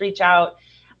questions, reach out.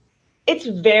 It's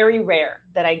very rare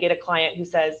that I get a client who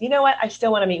says, you know what, I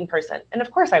still want to meet in person. And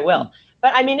of course I will.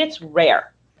 But I mean, it's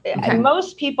rare. And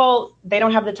most people, they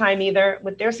don't have the time either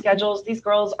with their schedules. These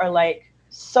girls are like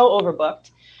so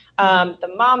overbooked.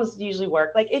 The moms usually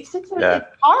work. Like it's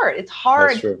hard. It's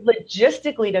hard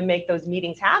logistically to make those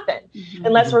meetings happen,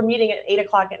 unless we're meeting at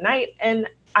 8:00 at night. And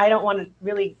I don't want to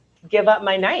really give up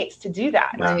my nights to do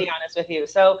that, to be honest with you.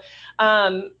 So,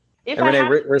 Renee,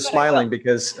 we're smiling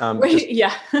because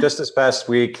just this past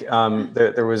week,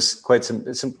 there was quite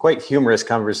some quite humorous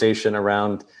conversation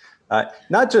around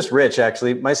not just Rich,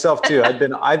 actually, myself too. I've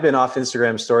been off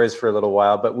Instagram stories for a little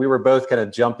while, but we were both kind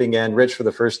of jumping in, Rich for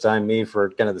the first time, me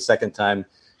for kind of the second time,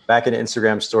 back into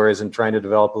Instagram stories and trying to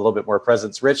develop a little bit more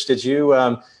presence. Rich, did you,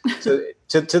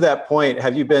 to that point,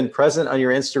 have you been present on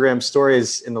your Instagram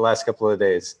stories in the last couple of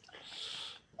days?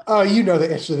 You know the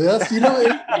answer to this. You know,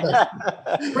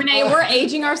 Renee, we're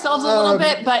aging ourselves a little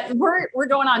bit, but we're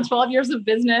going on 12 years of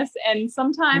business, and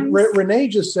sometimes Renee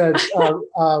just said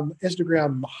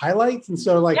Instagram highlights, and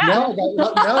so now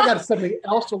I got something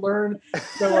else to learn.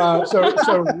 So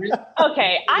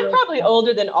okay, I'm probably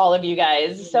older than all of you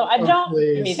guys, so I don't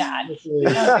give me that.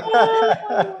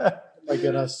 My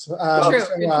goodness. True.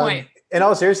 Good point. In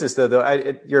all seriousness,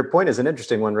 though, your point is an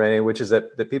interesting one, Renee, which is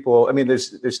that people, I mean,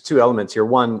 there's 2 elements here.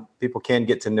 One, people can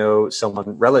get to know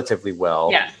someone relatively well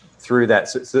through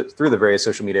the various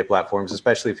social media platforms,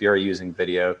 especially if you are using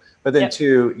video. But then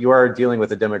 2, you are dealing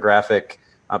with a demographic,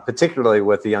 particularly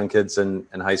with the young kids in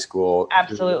high school.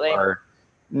 Absolutely. Who are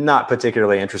not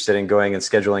particularly interested in going and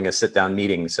scheduling a sit-down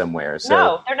meeting somewhere. So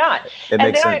no, they're not. It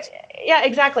makes sense. Yeah,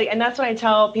 exactly. And that's what I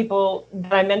tell people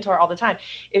that I mentor all the time.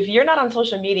 If you're not on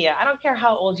social media, I don't care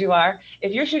how old you are.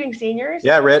 If you're shooting seniors,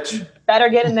 Rich, better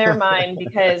get in their mind,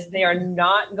 because they are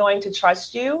not going to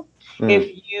trust you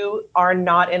if you are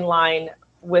not in line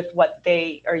with what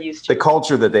they are used to. The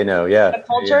culture that they know. Yeah. The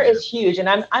culture is huge. And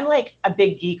I'm like a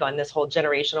big geek on this whole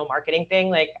generational marketing thing.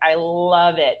 Like I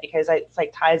love it because it's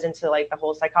like ties into like the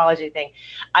whole psychology thing.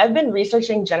 I've been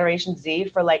researching Generation Z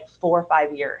for like 4 or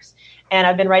 5 years. And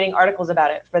I've been writing articles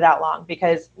about it for that long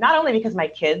because not only because my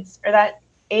kids are that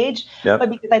age, but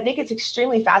because I think it's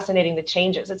extremely fascinating, the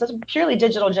changes. It's a purely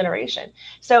digital generation.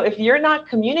 So if you're not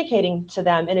communicating to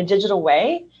them in a digital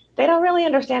way, they don't really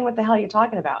understand what the hell you're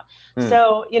talking about.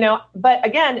 So, but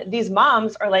again, these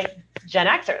moms are like Gen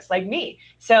Xers like me.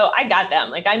 So I got them.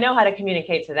 Like I know how to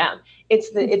communicate to them.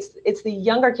 It's the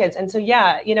younger kids. And so,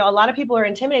 a lot of people are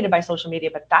intimidated by social media,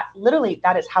 but that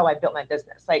is how I built my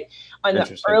business. Like on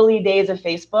the early days of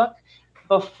Facebook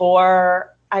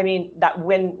before, that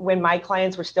when my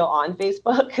clients were still on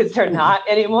Facebook, because they're not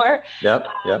anymore.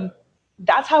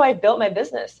 That's how I built my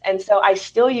business. And so I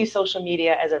still use social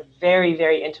media as a very,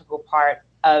 very integral part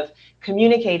of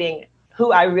communicating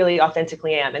who I really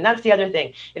authentically am. And that's the other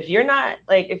thing. If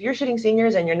you're shooting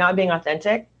seniors and you're not being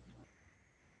authentic,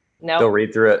 they'll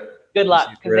read through it. Good luck,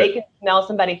 because they can smell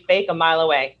somebody fake a mile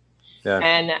away.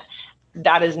 And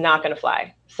that is not going to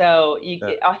fly. So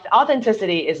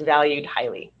authenticity is valued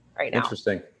highly right now.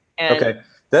 Interesting. And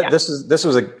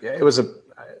it was a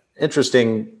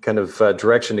interesting kind of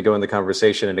direction to go in the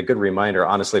conversation, and a good reminder,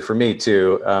 honestly, for me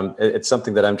too. It's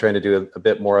something that I'm trying to do a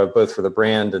bit more of, both for the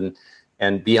brand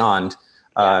and beyond.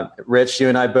 Rich, you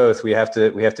and I both, we have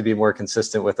to be more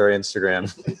consistent with our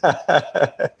Instagram.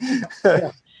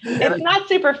 It's not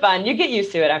super fun. You get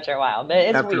used to it after a while, but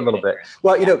it's after a little bit.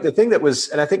 Well, the thing that was,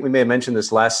 and I think we may have mentioned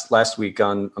this last week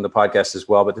on the podcast as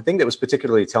well, but the thing that was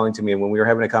particularly telling to me when we were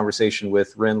having a conversation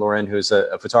with Lauren, who's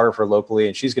a photographer locally,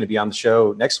 and she's going to be on the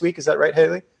show next week. Is that right,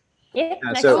 Haley? Yeah.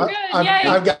 So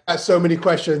I've got so many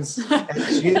questions.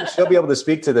 She'll be able to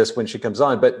speak to this when she comes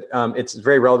on, but it's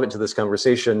very relevant to this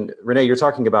conversation. Renee, you're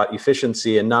talking about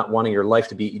efficiency and not wanting your life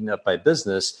to be eaten up by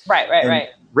business. Right.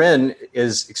 Ren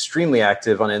is extremely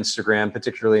active on Instagram,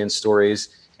 particularly in stories,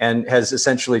 and has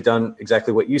essentially done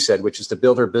exactly what you said, which is to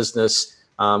build her business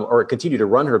or continue to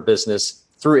run her business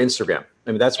through Instagram.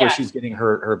 That's where she's getting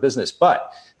her business.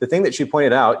 But the thing that she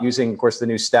pointed out, using, of course, the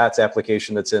new stats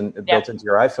application that's built into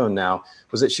your iPhone now,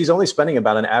 was that she's only spending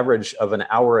about an average of an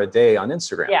hour a day on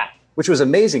Instagram. Which was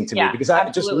amazing to me, because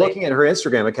I'm just looking at her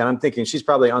Instagram account, I'm thinking she's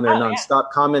probably on there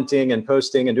nonstop, commenting and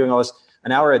posting and doing all this,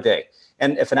 an hour a day.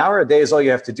 And if an hour a day is all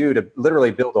you have to do to literally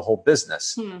build a whole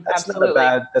business, that's not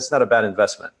a bad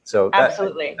investment. So I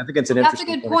think it's an interesting. That's a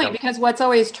good point, because what's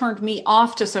always turned me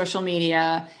off to social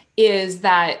media is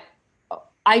that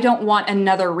I don't want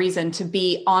another reason to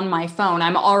be on my phone.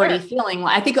 I'm already feeling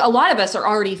like, I think a lot of us are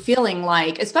already feeling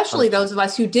like, especially those of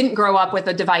us who didn't grow up with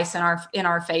a device in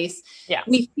our face.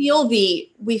 We feel the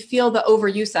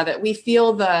overuse of it. We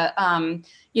feel the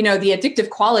the addictive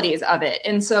qualities of it.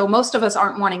 And so most of us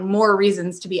aren't wanting more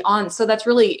reasons to be on. So that's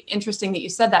really interesting that you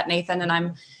said that, Nathan. And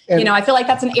I feel like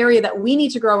that's an area that we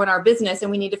need to grow in our business, and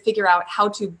we need to figure out how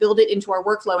to build it into our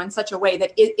workflow in such a way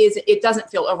that it doesn't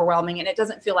feel overwhelming, and it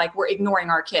doesn't feel like we're ignoring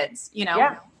our kids,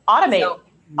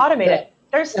 Automate it.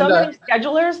 There's so many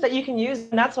schedulers that you can use,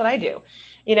 and that's what I do.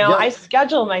 I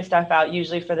schedule my stuff out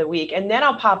usually for the week, and then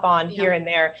I'll pop on here and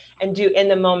there and do in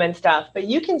the moment stuff. But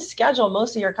you can schedule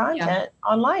most of your content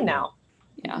online now.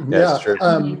 That's true.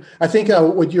 I think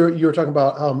what you were talking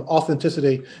about,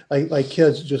 authenticity, like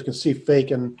kids just can see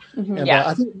fake, and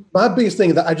I think my biggest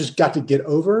thing that I just got to get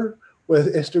over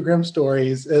with Instagram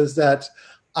stories is that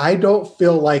I don't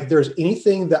feel like there's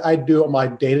anything that I do on my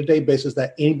day-to-day basis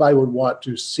that anybody would want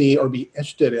to see or be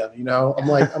interested in. I'm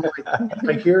like,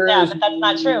 here. Yeah, but that's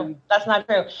not true. That's not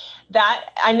true. That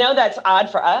I know that's odd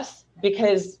for us,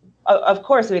 because of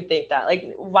course we would think that.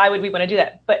 Like, why would we want to do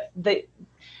that? But the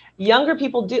younger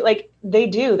people do. They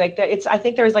do. I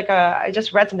think there's I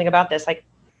just read something about this. Like,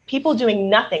 people doing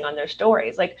nothing on their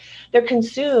stories. Like, they're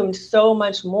consumed so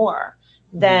much more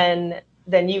than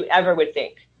you ever would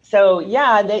think. So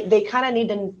they kind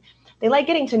of they like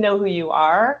getting to know who you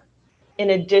are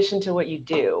in addition to what you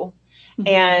do.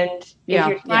 And if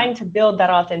you're trying to build that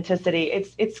authenticity,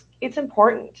 it's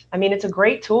important. It's a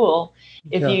great tool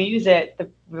if you use it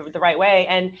the right way.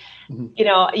 And,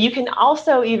 you can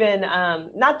also even,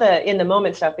 not the in the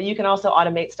moment stuff, but you can also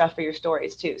automate stuff for your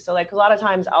stories too. So like a lot of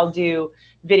times I'll do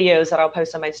videos that I'll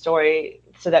post on my story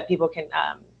so that people can,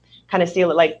 kind of see it,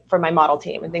 like for my model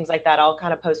team and things like that. I'll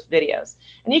kind of post videos,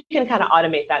 and you can kind of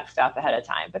automate that stuff ahead of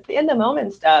time. But the in the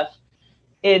moment stuff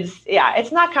is,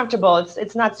 it's not comfortable.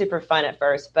 It's not super fun at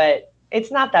first, but it's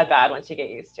not that bad once you get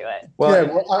used to it. Well,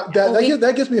 yeah,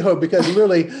 that gives me hope, because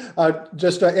literally,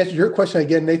 just to answer your question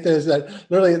again, Nathan, is that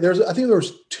literally I think there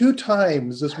was 2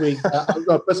 times this week I'm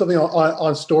going to put something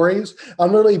on stories.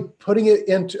 I'm literally putting it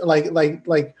into like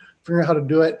figuring out how to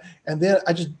do it, and then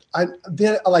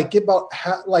I get about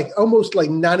almost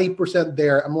 90%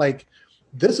 there. I'm like,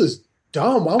 this is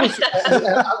dumb. I was,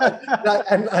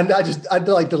 and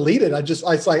I delete it.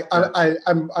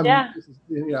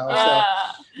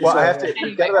 Well, I have to.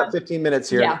 We've got about 15 minutes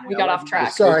here. Yeah, we got off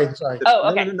track. Sorry. Oh,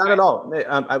 okay. No, not at all.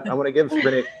 I want to give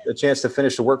Renee a chance to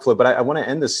finish the workflow, but I want to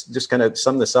end this, just kind of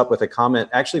sum this up with a comment,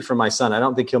 actually from my son. I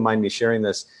don't think he'll mind me sharing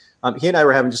this. He and I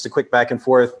were having just a quick back and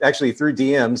forth, actually through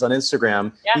DMs on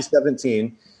Instagram. Yeah. He's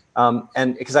 17.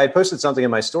 And because I had posted something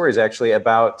in my stories actually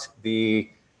about the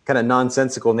kind of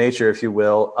nonsensical nature, if you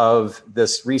will, of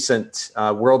this recent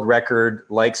world record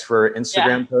likes for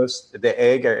Instagram post, the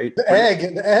egg. The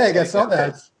egg. I saw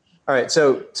that. All right.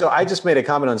 So I just made a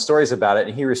comment on stories about it,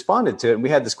 and he responded to it, and we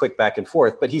had this quick back and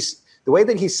forth. But the way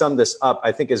that he summed this up,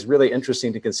 I think, is really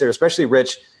interesting to consider, especially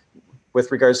Rich, with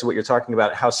regards to what you're talking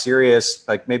about, how serious,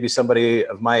 like maybe somebody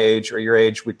of my age or your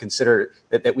age would consider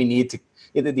that we need to,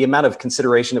 the amount of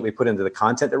consideration that we put into the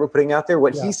content that we're putting out there.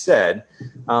 What he said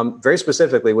very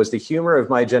specifically was, the humor of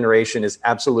my generation is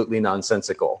absolutely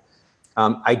nonsensical.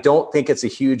 I don't think it's a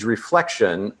huge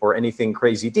reflection or anything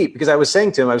crazy deep, because I was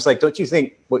saying to him, I was like, don't you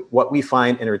think what we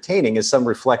find entertaining is some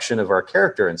reflection of our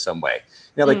character in some way?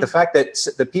 Like the fact that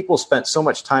the people spent so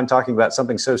much time talking about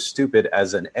something so stupid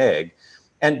as an egg.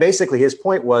 And basically his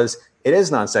point was, it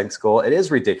is nonsensical, it is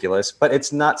ridiculous, but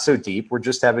it's not so deep. We're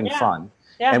just having fun.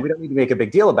 Yeah. And we don't need to make a big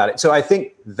deal about it. So I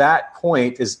think that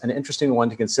point is an interesting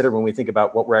one to consider when we think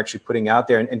about what we're actually putting out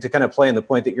there, and to kind of play in the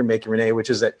point that you're making, Renee,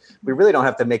 which is that we really don't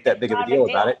have to make that big of a deal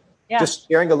about it. Yeah. Just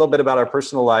sharing a little bit about our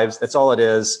personal lives, that's all it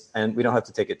is, and we don't have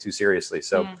to take it too seriously.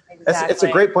 So it's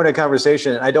a great point of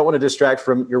conversation. I don't want to distract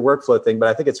from your workflow thing, but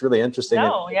I think it's really interesting.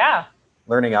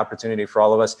 Learning opportunity for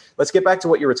all of us. Let's get back to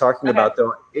what you were talking about,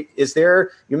 though. Is there?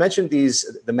 You mentioned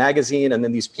the magazine, and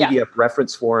then these PDF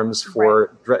reference forms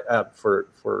for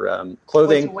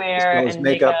clothing, wear, as well as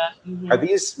makeup. Are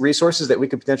these resources that we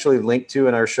could potentially link to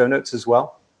in our show notes as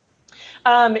well?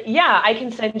 I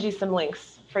can send you some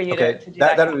links for you to do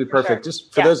that. That would be perfect. Sure.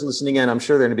 Just for those listening in, I'm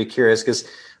sure they're going to be curious, because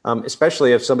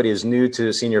especially if somebody is new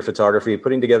to senior photography,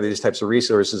 putting together these types of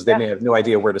resources, they may have no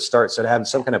idea where to start. So to have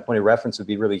some kind of point of reference would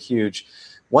be really huge.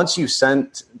 Once you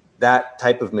sent that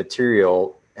type of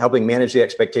material, helping manage the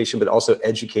expectation, but also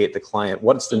educate the client,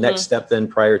 what's the next step then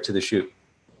prior to the shoot?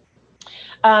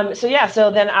 So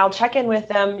then I'll check in with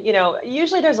them.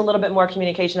 Usually there's a little bit more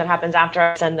communication that happens after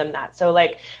I send them that. So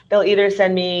they'll either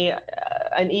send me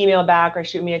an email back or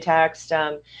shoot me a text,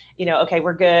 okay,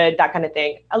 we're good, that kind of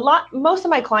thing. Most of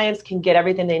my clients can get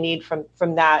everything they need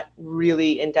from that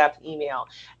really in-depth email.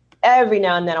 Every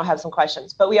now and then I'll have some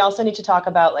questions, but we also need to talk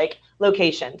about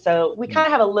location. So we kind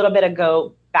of have a little bit of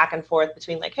go back and forth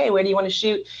between hey, where do you want to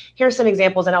shoot? Here's some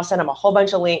examples, and I'll send them a whole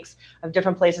bunch of links of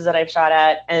different places that I've shot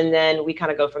at, and then we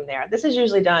kind of go from there. This is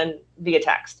usually done via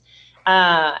text.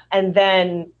 And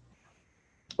then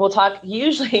we'll talk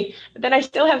usually, but then I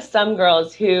still have some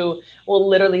girls who will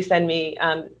literally send me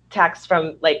texts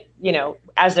from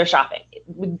as they're shopping.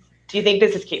 Do you think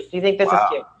this is cute? Do you think this is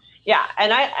cute? Yeah.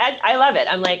 And I love it.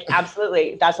 I'm like,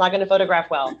 absolutely. That's not going to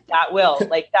photograph well. That will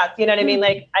that's, you know what I mean?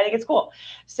 I think it's cool.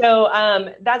 So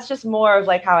that's just more of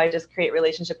how I just create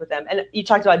relationship with them. And you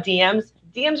talked about DMs.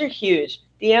 DMs are huge.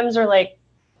 DMs are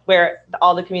where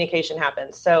all the communication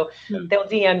happens. So they'll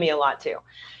DM me a lot too.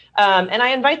 And I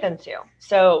invite them to.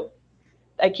 So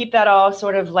I keep that all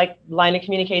sort of line of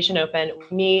communication open,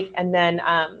 meet. And then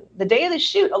the day of the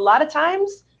shoot, a lot of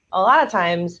times,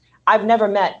 I've never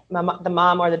met the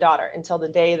mom or the daughter until the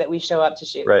day that we show up to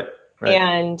shoot. Right.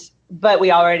 But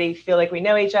we already feel like we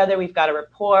know each other. We've got a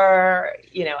rapport,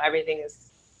 everything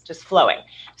is just flowing.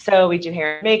 So we do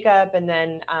hair and makeup, and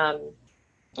then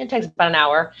it takes about an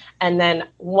hour. And then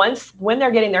when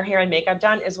they're getting their hair and makeup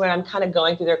done is when I'm kind of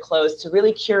going through their clothes to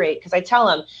really curate. Because I tell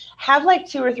them, have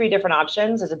 2 or 3 different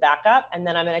options as a backup. And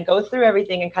then I'm going to go through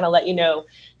everything and kind of let you know,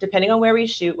 depending on where we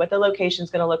shoot, what the location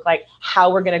is going to look like,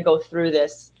 how we're going to go through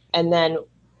this. And then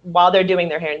while they're doing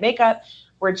their hair and makeup,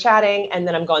 we're chatting, and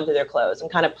then I'm going through their clothes and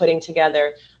kind of putting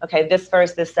together, okay, this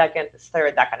first, this second, this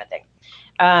third, that kind of thing.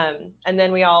 And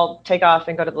then we all take off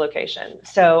and go to the location.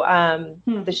 So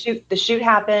the shoot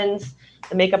happens.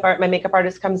 My makeup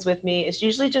artist comes with me. It's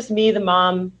usually just me, the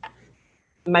mom,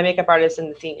 my makeup artist,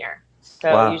 and the senior.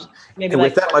 So usually maybe and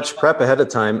with that much prep ahead of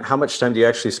time, how much time do you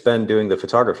actually spend doing the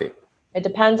photography? It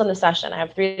depends on the session. I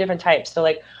have 3 different types. So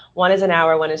like one is an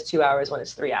hour, one is 2 hours, one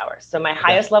is 3 hours. So my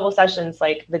highest level sessions,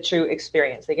 like the true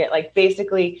experience, they get like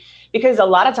basically, because a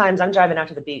lot of times I'm driving out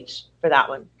to the beach for that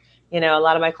one. You know, a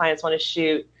lot of my clients want to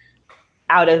shoot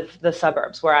out of the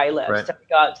suburbs where I live. Right. So we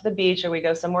go out to the beach or we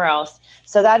go somewhere else.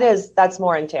 So that's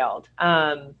more entailed.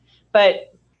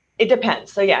 But it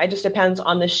depends. So yeah, it just depends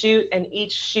on the shoot, and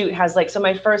each shoot has like, so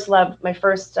my first 1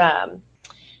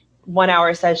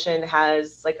 hour session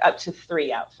has like up to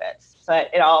 3 outfits.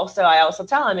 But I also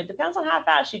tell them it depends on how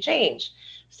fast you change.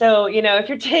 So, you know, if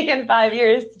you're taking 5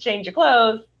 years to change your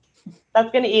clothes,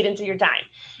 that's going to eat into your time.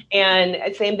 And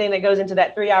same thing that goes into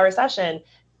that 3 hour session.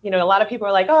 You know, a lot of people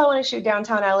are like, oh, I want to shoot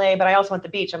downtown LA, but I also want the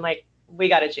beach. I'm like, we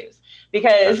got to choose,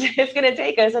 because it's going to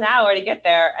take us an hour to get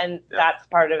there. And that's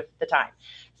part of the time.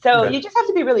 So you just have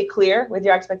to be really clear with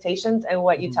your expectations and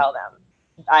what you tell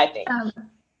them, I think.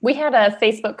 We had a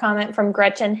Facebook comment from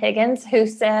Gretchen Higgins who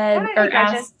said,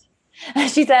 asked,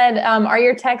 she said, are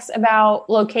your texts about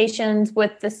locations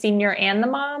with the senior and the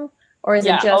mom, or is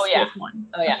it just with one?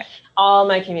 Oh yeah. All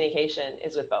my communication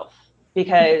is with both,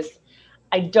 because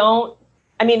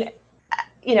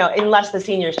you know, unless the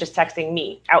senior is just texting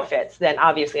me outfits, then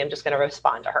obviously I'm just going to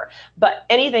respond to her. But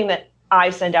anything that I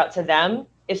send out to them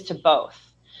is to both,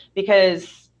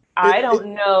 because I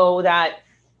don't know that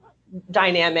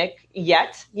dynamic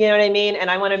yet, you know what I mean?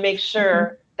 And I want to make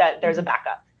sure that there's a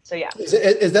backup. So yeah.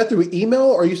 Is that through email,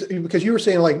 or because you were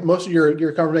saying like most of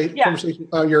your conversation,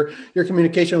 your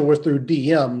communication was through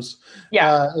DMs.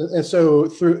 Yeah. And so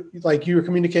through, like, you were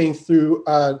communicating through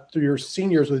your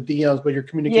seniors with DMs, but you're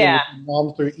communicating with your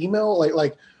mom through email,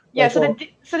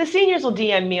 So the seniors will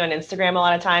DM me on Instagram a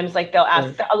lot of times. Like they'll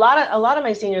ask a lot of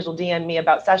my seniors will DM me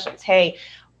about sessions. Hey,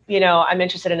 you know, I'm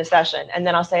interested in a session. And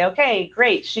then I'll say, okay,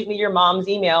 great. Shoot me your mom's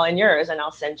email and yours, and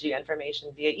I'll send you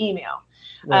information via email.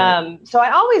 Right. So I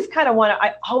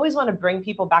always want to bring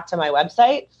people back to my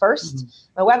website first.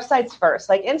 Mm-hmm. My website's first.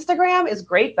 Like Instagram is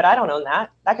great, but I don't own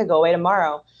that. That could go away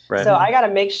tomorrow. Right. So I got to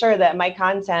make sure that my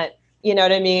content, you know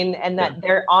what I mean? And that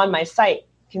they're on my site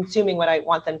consuming what I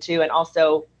want them to, and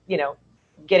also, you know,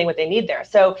 getting what they need there.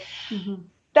 So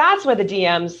that's what the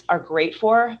DMs are great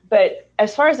for. But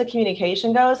as far as the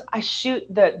communication goes, I shoot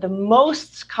the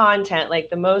most content,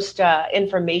 like the most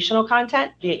informational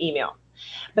content via email.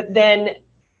 But then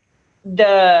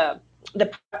the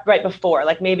right before,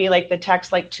 like maybe like the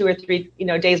text like 2 or 3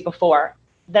 days before,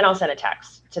 then I'll send a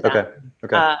text to them.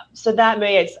 Okay. So that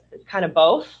way it's kind of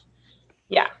both.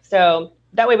 Yeah. So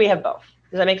that way we have both.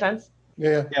 Does that make sense?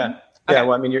 Yeah. Yeah,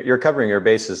 well, I mean, you're covering your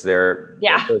bases there.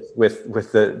 Yeah.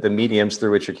 With the mediums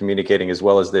through which you're communicating, as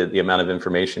well as the amount of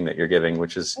information that you're giving,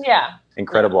 which is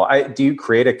incredible. Do you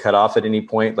create a cutoff at any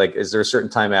point? Like, is there a certain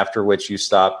time after which you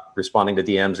stop responding to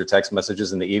DMs or text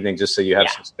messages in the evening, just so you have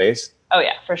some space? Oh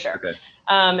yeah, for sure. Okay.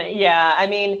 I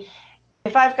mean,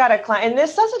 if I've got a client, and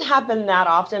this doesn't happen that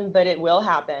often, but it will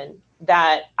happen,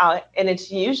 and it's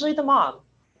usually the mom,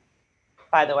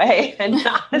 by the way, and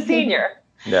not the senior.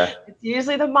 Yeah. It's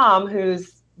usually the mom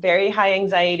who's very high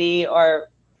anxiety or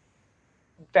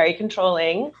very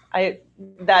controlling,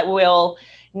 that will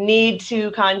need to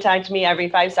contact me every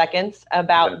 5 seconds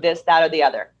about this, that, or the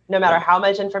other, no matter how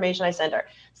much information I send her.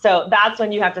 So that's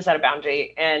when you have to set a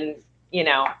boundary. And, you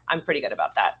know, I'm pretty good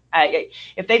about that.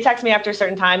 If they text me after a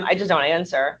certain time, I just don't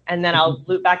answer. And then I'll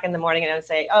loop back in the morning and I'll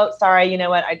say, oh, sorry, you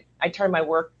know what? I turned my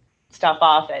work stuff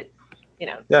off at, 9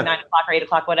 o'clock or 8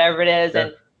 o'clock, whatever it is. Yeah.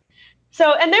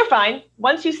 And they're fine.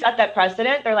 Once you set that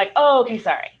precedent, they're like, oh, okay,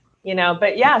 sorry.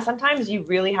 But yeah, sometimes you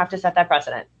really have to set that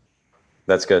precedent.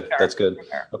 That's good. Sure. That's good.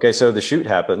 Sure. Okay. So the shoot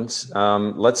happens.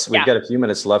 We've got a few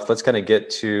minutes left. Let's kind of get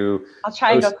to. I'll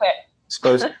try and go quick.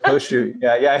 Post shoot.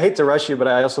 Yeah. I hate to rush you, but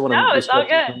I also want to. No, it's all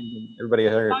good. Everybody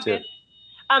here too. Good.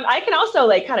 I can also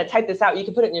kind of type this out. You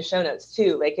can put it in your show notes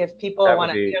too. Like if people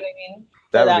want to, you know what I mean?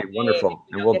 That would be wonderful.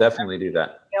 And we'll definitely do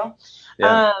that.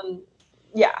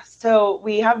 Yeah. So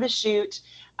we have the shoot.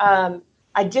 I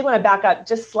did want to back up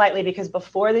just slightly, because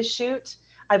before the shoot,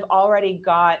 I already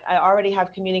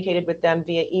have communicated with them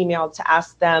via email to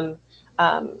ask them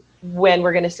when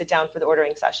we're going to sit down for the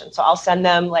ordering session. So I'll send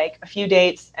them like a few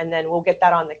dates, and then we'll get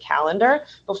that on the calendar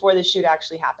before the shoot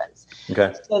actually happens.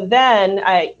 Okay. So then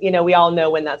we all know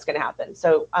when that's going to happen.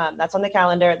 So that's on the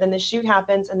calendar. Then the shoot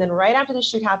happens. And then right after the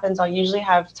shoot happens, I'll usually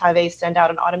have Tave send out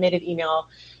an automated email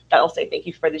that'll say, thank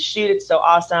you for the shoot. It's so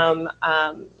awesome.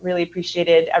 Really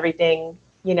appreciated everything.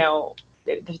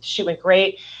 The shoot went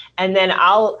great. And then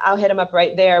I'll hit them up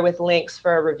right there with links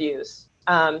for reviews,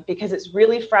 because it's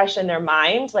really fresh in their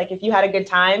mind. Like if you had a good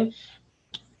time,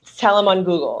 tell them on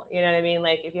Google, you know what I mean?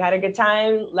 Like if you had a good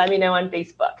time, let me know on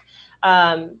Facebook.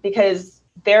 Because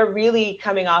they're really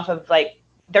coming off of like,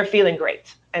 they're feeling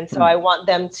great. And so I want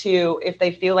them to, if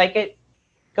they feel like it,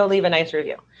 go leave a nice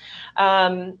review.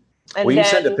 And will you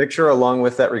send a picture along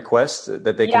with that request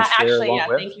that they can share along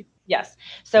with? Thank you. Yes.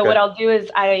 So what I'll do is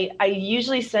I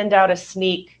usually send out a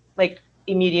sneak like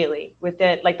immediately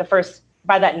within like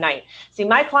by that night. See,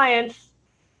 my clients,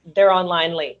 they're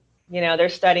online late, they're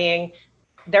studying,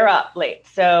 they're up late.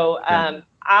 So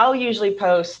I'll usually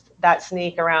post that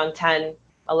sneak around 10,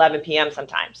 11 p.m.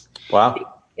 sometimes.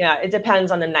 Wow. Yeah, it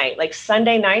depends on the night. Like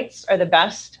Sunday nights are the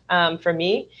best for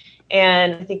me.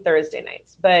 And I think Thursday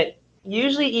nights, but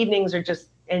usually evenings are just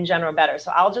in general better.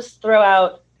 So I'll just throw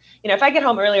out, if I get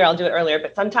home earlier, I'll do it earlier.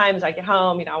 But sometimes I get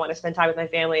home, I want to spend time with my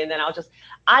family. And then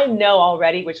I know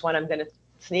already which one I'm going to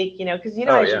sneak, because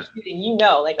as you're shooting,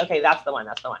 like, okay, that's the one.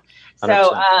 So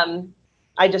 100%.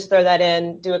 I just throw that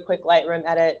in, do a quick Lightroom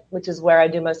edit, which is where I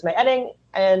do most of my editing,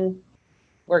 and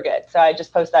we're good. So I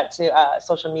just post that to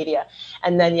social media.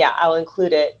 And then, I'll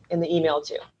include it in the email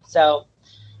too. So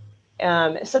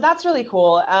that's really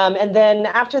cool. And then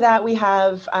after that, we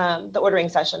have the ordering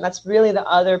session. That's really the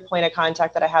other point of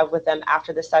contact that I have with them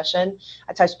after the session.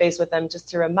 I touch base with them just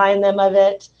to remind them of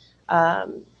it.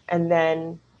 And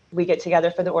then we get together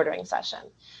for the ordering session.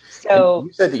 So and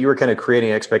you said that you were kind of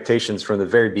creating expectations from the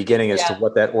very beginning as to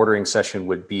what that ordering session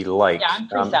would be like. Yeah, I'm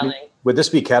pre-selling. Would this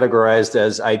be categorized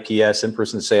as IPS,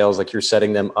 in-person sales, like you're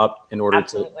setting them up in order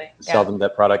to sell them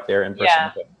that product there in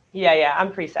person? Yeah,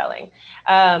 I'm pre-selling.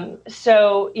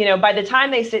 So, by the time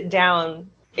they sit down,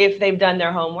 if they've done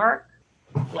their homework,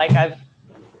 like I've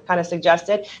kind of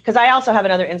suggested, because I also have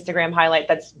another Instagram highlight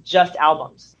that's just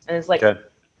albums. And it's like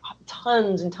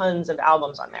tons and tons of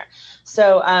albums on there.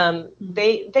 So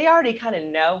they already kind of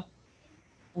know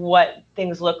what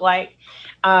things look like.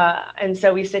 And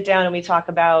so we sit down and we talk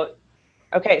about,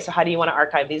 okay, so how do you want to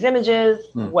archive these images?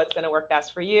 What's going to work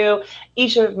best for you?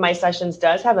 Each of my sessions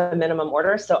does have a minimum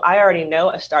order. So I already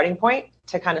know a starting point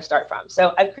to kind of start from.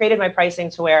 So I've created my pricing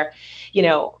to where,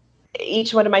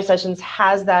 each one of my sessions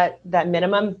has that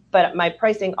minimum, but my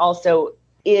pricing also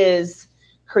is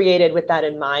created with that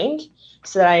in mind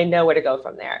so that I know where to go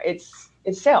from there. It's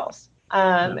sales.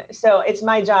 So it's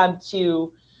my job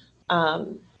to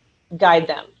guide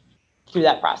them through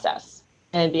that process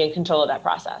and be in control of that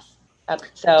process.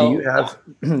 So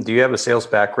do you have a sales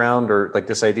background or like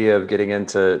this idea of getting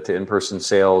into in-person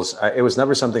sales? It was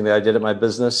never something that I did at my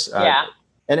business.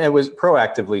 And it was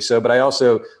proactively so, but I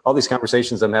also, all these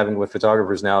conversations I'm having with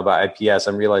photographers now about IPS,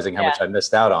 I'm realizing how much I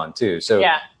missed out on too. So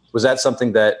was that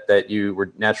something that you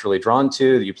were naturally drawn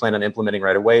to, that you plan on implementing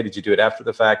right away? Did you do it after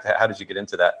the fact? How did you get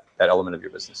into that element of your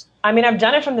business? I mean, I've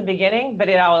done it from the beginning, but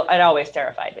it always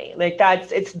terrified me. Like I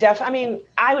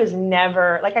was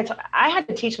never, like I had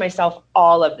to teach myself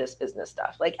all of this business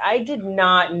stuff. Like I did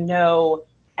not know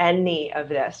any of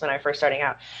this when I first starting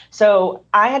out. So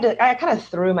I kind of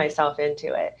threw myself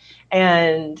into it.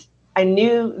 And I'm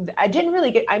not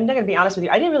going to be honest with you,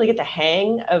 I didn't really get the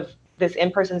hang of this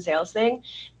in-person sales thing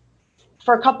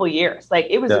for a couple of years. Like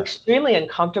it was extremely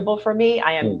uncomfortable for me.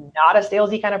 I am not a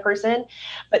salesy kind of person.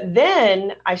 But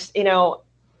then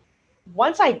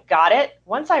once I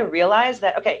realized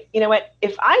that, okay, you know what,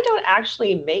 if I don't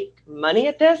actually make money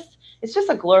at this, it's just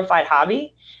a glorified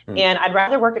hobby. And I'd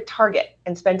rather work at Target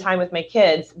and spend time with my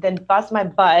kids than bust my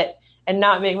butt and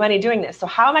not make money doing this. So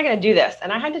how am I going to do this?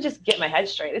 And I had to just get my head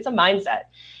straight. It's a mindset.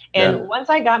 And once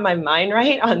I got my mind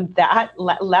right on that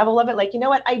level of it, like, you know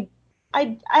what, I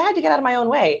had to get out of my own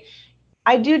way.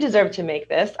 I do deserve to make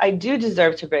this. I do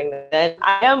deserve to bring this in.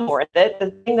 I am worth it.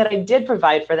 The thing that I did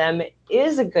provide for them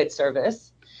is a good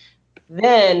service.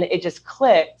 Then it just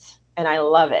clicked and I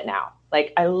love it now.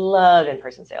 Like I love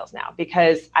in-person sales now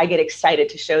because I get excited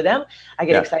to show them. I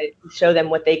get excited to show them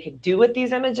what they could do with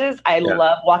these images. I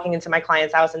love walking into my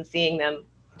client's house and seeing them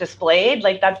displayed.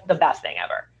 Like that's the best thing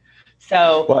ever.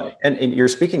 So, well, and you're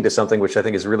speaking to something which I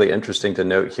think is really interesting to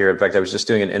note here. In fact, I was just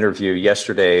doing an interview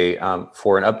yesterday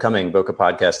for an upcoming Boca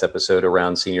podcast episode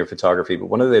around senior photography. But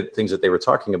one of the things that they were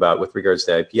talking about with regards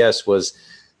to IPS was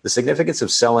the significance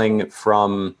of selling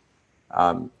from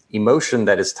emotion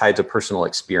that is tied to personal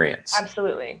experience.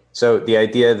 Absolutely. So the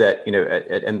idea that,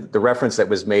 and the reference that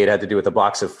was made had to do with a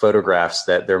box of photographs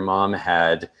that their mom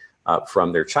had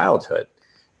from their childhood.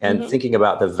 And thinking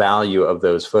about the value of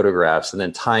those photographs and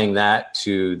then tying that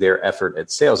to their effort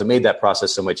at sales, it made that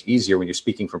process so much easier when you're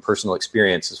speaking from personal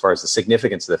experience as far as the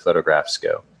significance of the photographs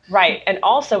go. Right. And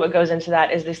also what goes into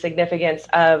that is the significance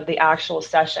of the actual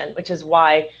session, which is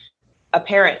why a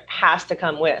parent has to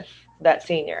come with that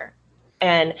senior.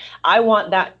 And I want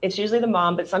that. It's usually the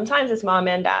mom, but sometimes it's mom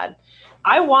and dad.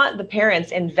 I want the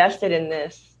parents invested in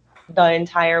this the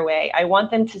entire way. I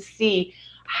want them to see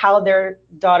how their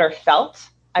daughter felt.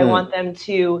 I want them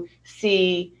to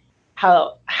see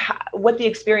how what the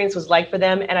experience was like for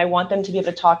them, and I want them to be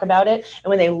able to talk about it. And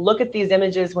when they look at these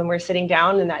images when we're sitting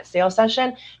down in that sales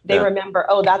session, they remember,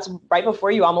 oh, that's right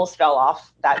before you almost fell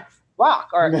off that rock,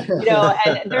 or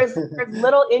and there's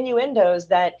little innuendos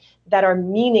that are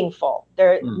meaningful.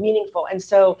 They're meaningful. And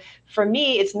so for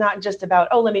me, it's not just about,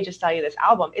 oh, let me just sell you this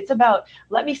album. It's about,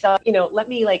 let me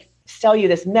sell you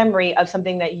this memory of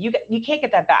something that you can't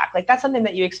get that back. Like, that's something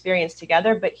that you experienced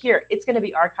together, but here it's going to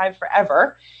be archived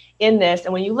forever in this.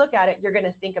 And when you look at it, you're going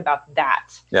to think about that.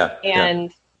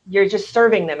 And you're just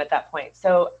serving them at that point.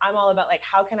 So I'm all about, like,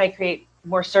 how can I create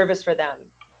more service for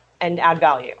them and add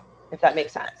value, if that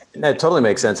makes sense. That totally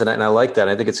makes sense. And I like that.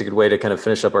 I think it's a good way to kind of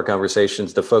finish up our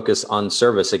conversations, to focus on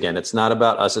service again. It's not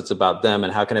about us, it's about them,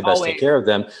 and how can I best take care of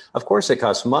them? Of course, it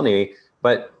costs money,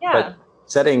 but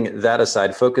setting that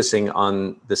aside, focusing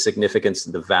on the significance,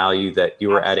 the value that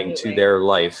you are adding to their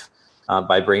life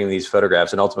by bringing these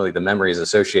photographs and ultimately the memories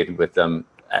associated with them.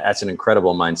 That's an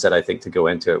incredible mindset, I think, to go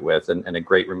into it with, and a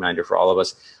great reminder for all of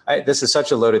us. This is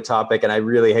such a loaded topic, and I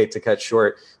really hate to cut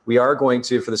short. We are going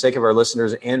to, for the sake of our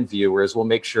listeners and viewers, we'll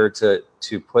make sure to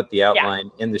put the outline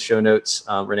in the show notes.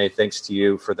 Renee, thanks to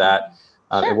you for that.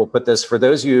 And we'll put this, for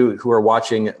those of you who are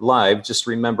watching live, just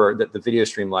remember that the video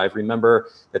stream live, remember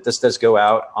that this does go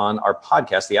out on our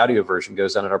podcast. The audio version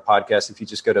goes on our podcast. If you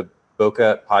just go to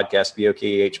Boca Podcast,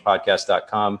 BOKEH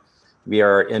podcast.com, we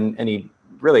are in any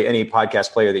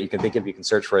podcast player that you can think of. You can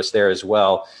search for us there as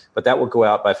well. But that will go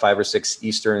out by 5 or 6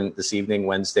 Eastern this evening,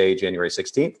 Wednesday, January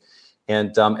 16th.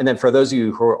 And then for those of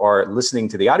you who are listening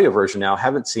to the audio version now,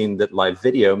 haven't seen the live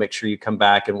video, make sure you come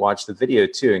back and watch the video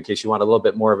too, in case you want a little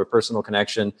bit more of a personal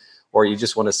connection, or you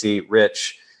just want to see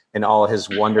Rich in all his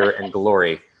wonder and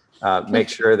glory. Make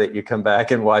sure that you come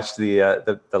back and watch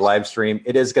the live stream.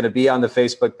 It is going to be on the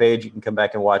Facebook page. You can come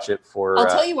back and watch it for. I'll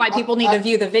tell you why people need to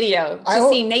view the video, to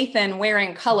see Nathan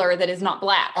wearing color that is not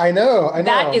black. I know.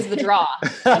 That is the draw.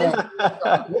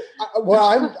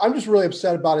 Well, I'm just really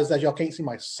upset about is that y'all can't see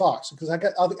my socks, because I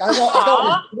got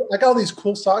all these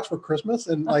cool socks for Christmas,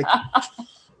 and like.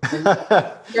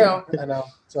 I know.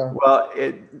 So. Well,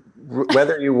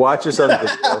 whether you watch us on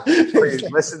video or you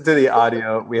listen to the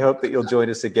audio, we hope that you'll join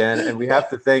us again. And we have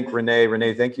to thank Renee.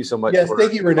 Renee, thank you so much. Yes,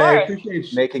 thank you, Renee.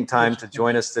 Appreciate making time to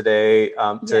join us today,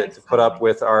 to put up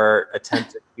with our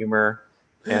attempt at humor,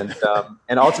 and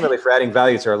ultimately for adding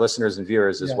value to our listeners and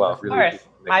viewers as well. Of course.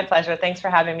 My pleasure. Thanks for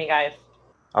having me, guys.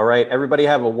 All right, everybody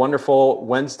have a wonderful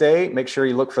Wednesday. Make sure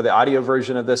you look for the audio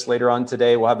version of this later on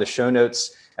today. We'll have the show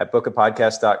notes at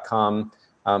bocapodcast.com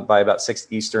by about 6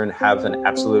 Eastern. Have an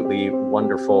absolutely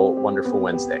wonderful, wonderful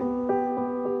Wednesday.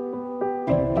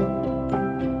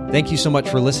 Thank you so much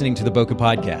for listening to the Boca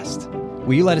Podcast.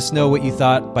 Will you let us know what you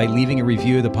thought by leaving a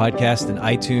review of the podcast in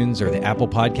iTunes or the Apple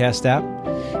Podcast app?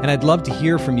 And I'd love to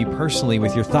hear from you personally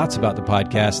with your thoughts about the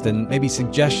podcast and maybe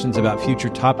suggestions about future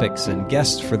topics and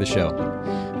guests for the show.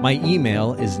 My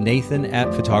email is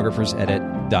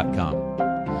nathan@photographersedit.com.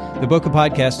 The Boca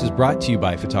Podcast is brought to you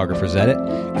by Photographers Edit,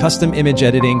 custom image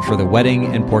editing for the wedding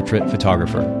and portrait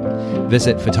photographer.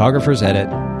 Visit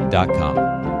photographersedit.com.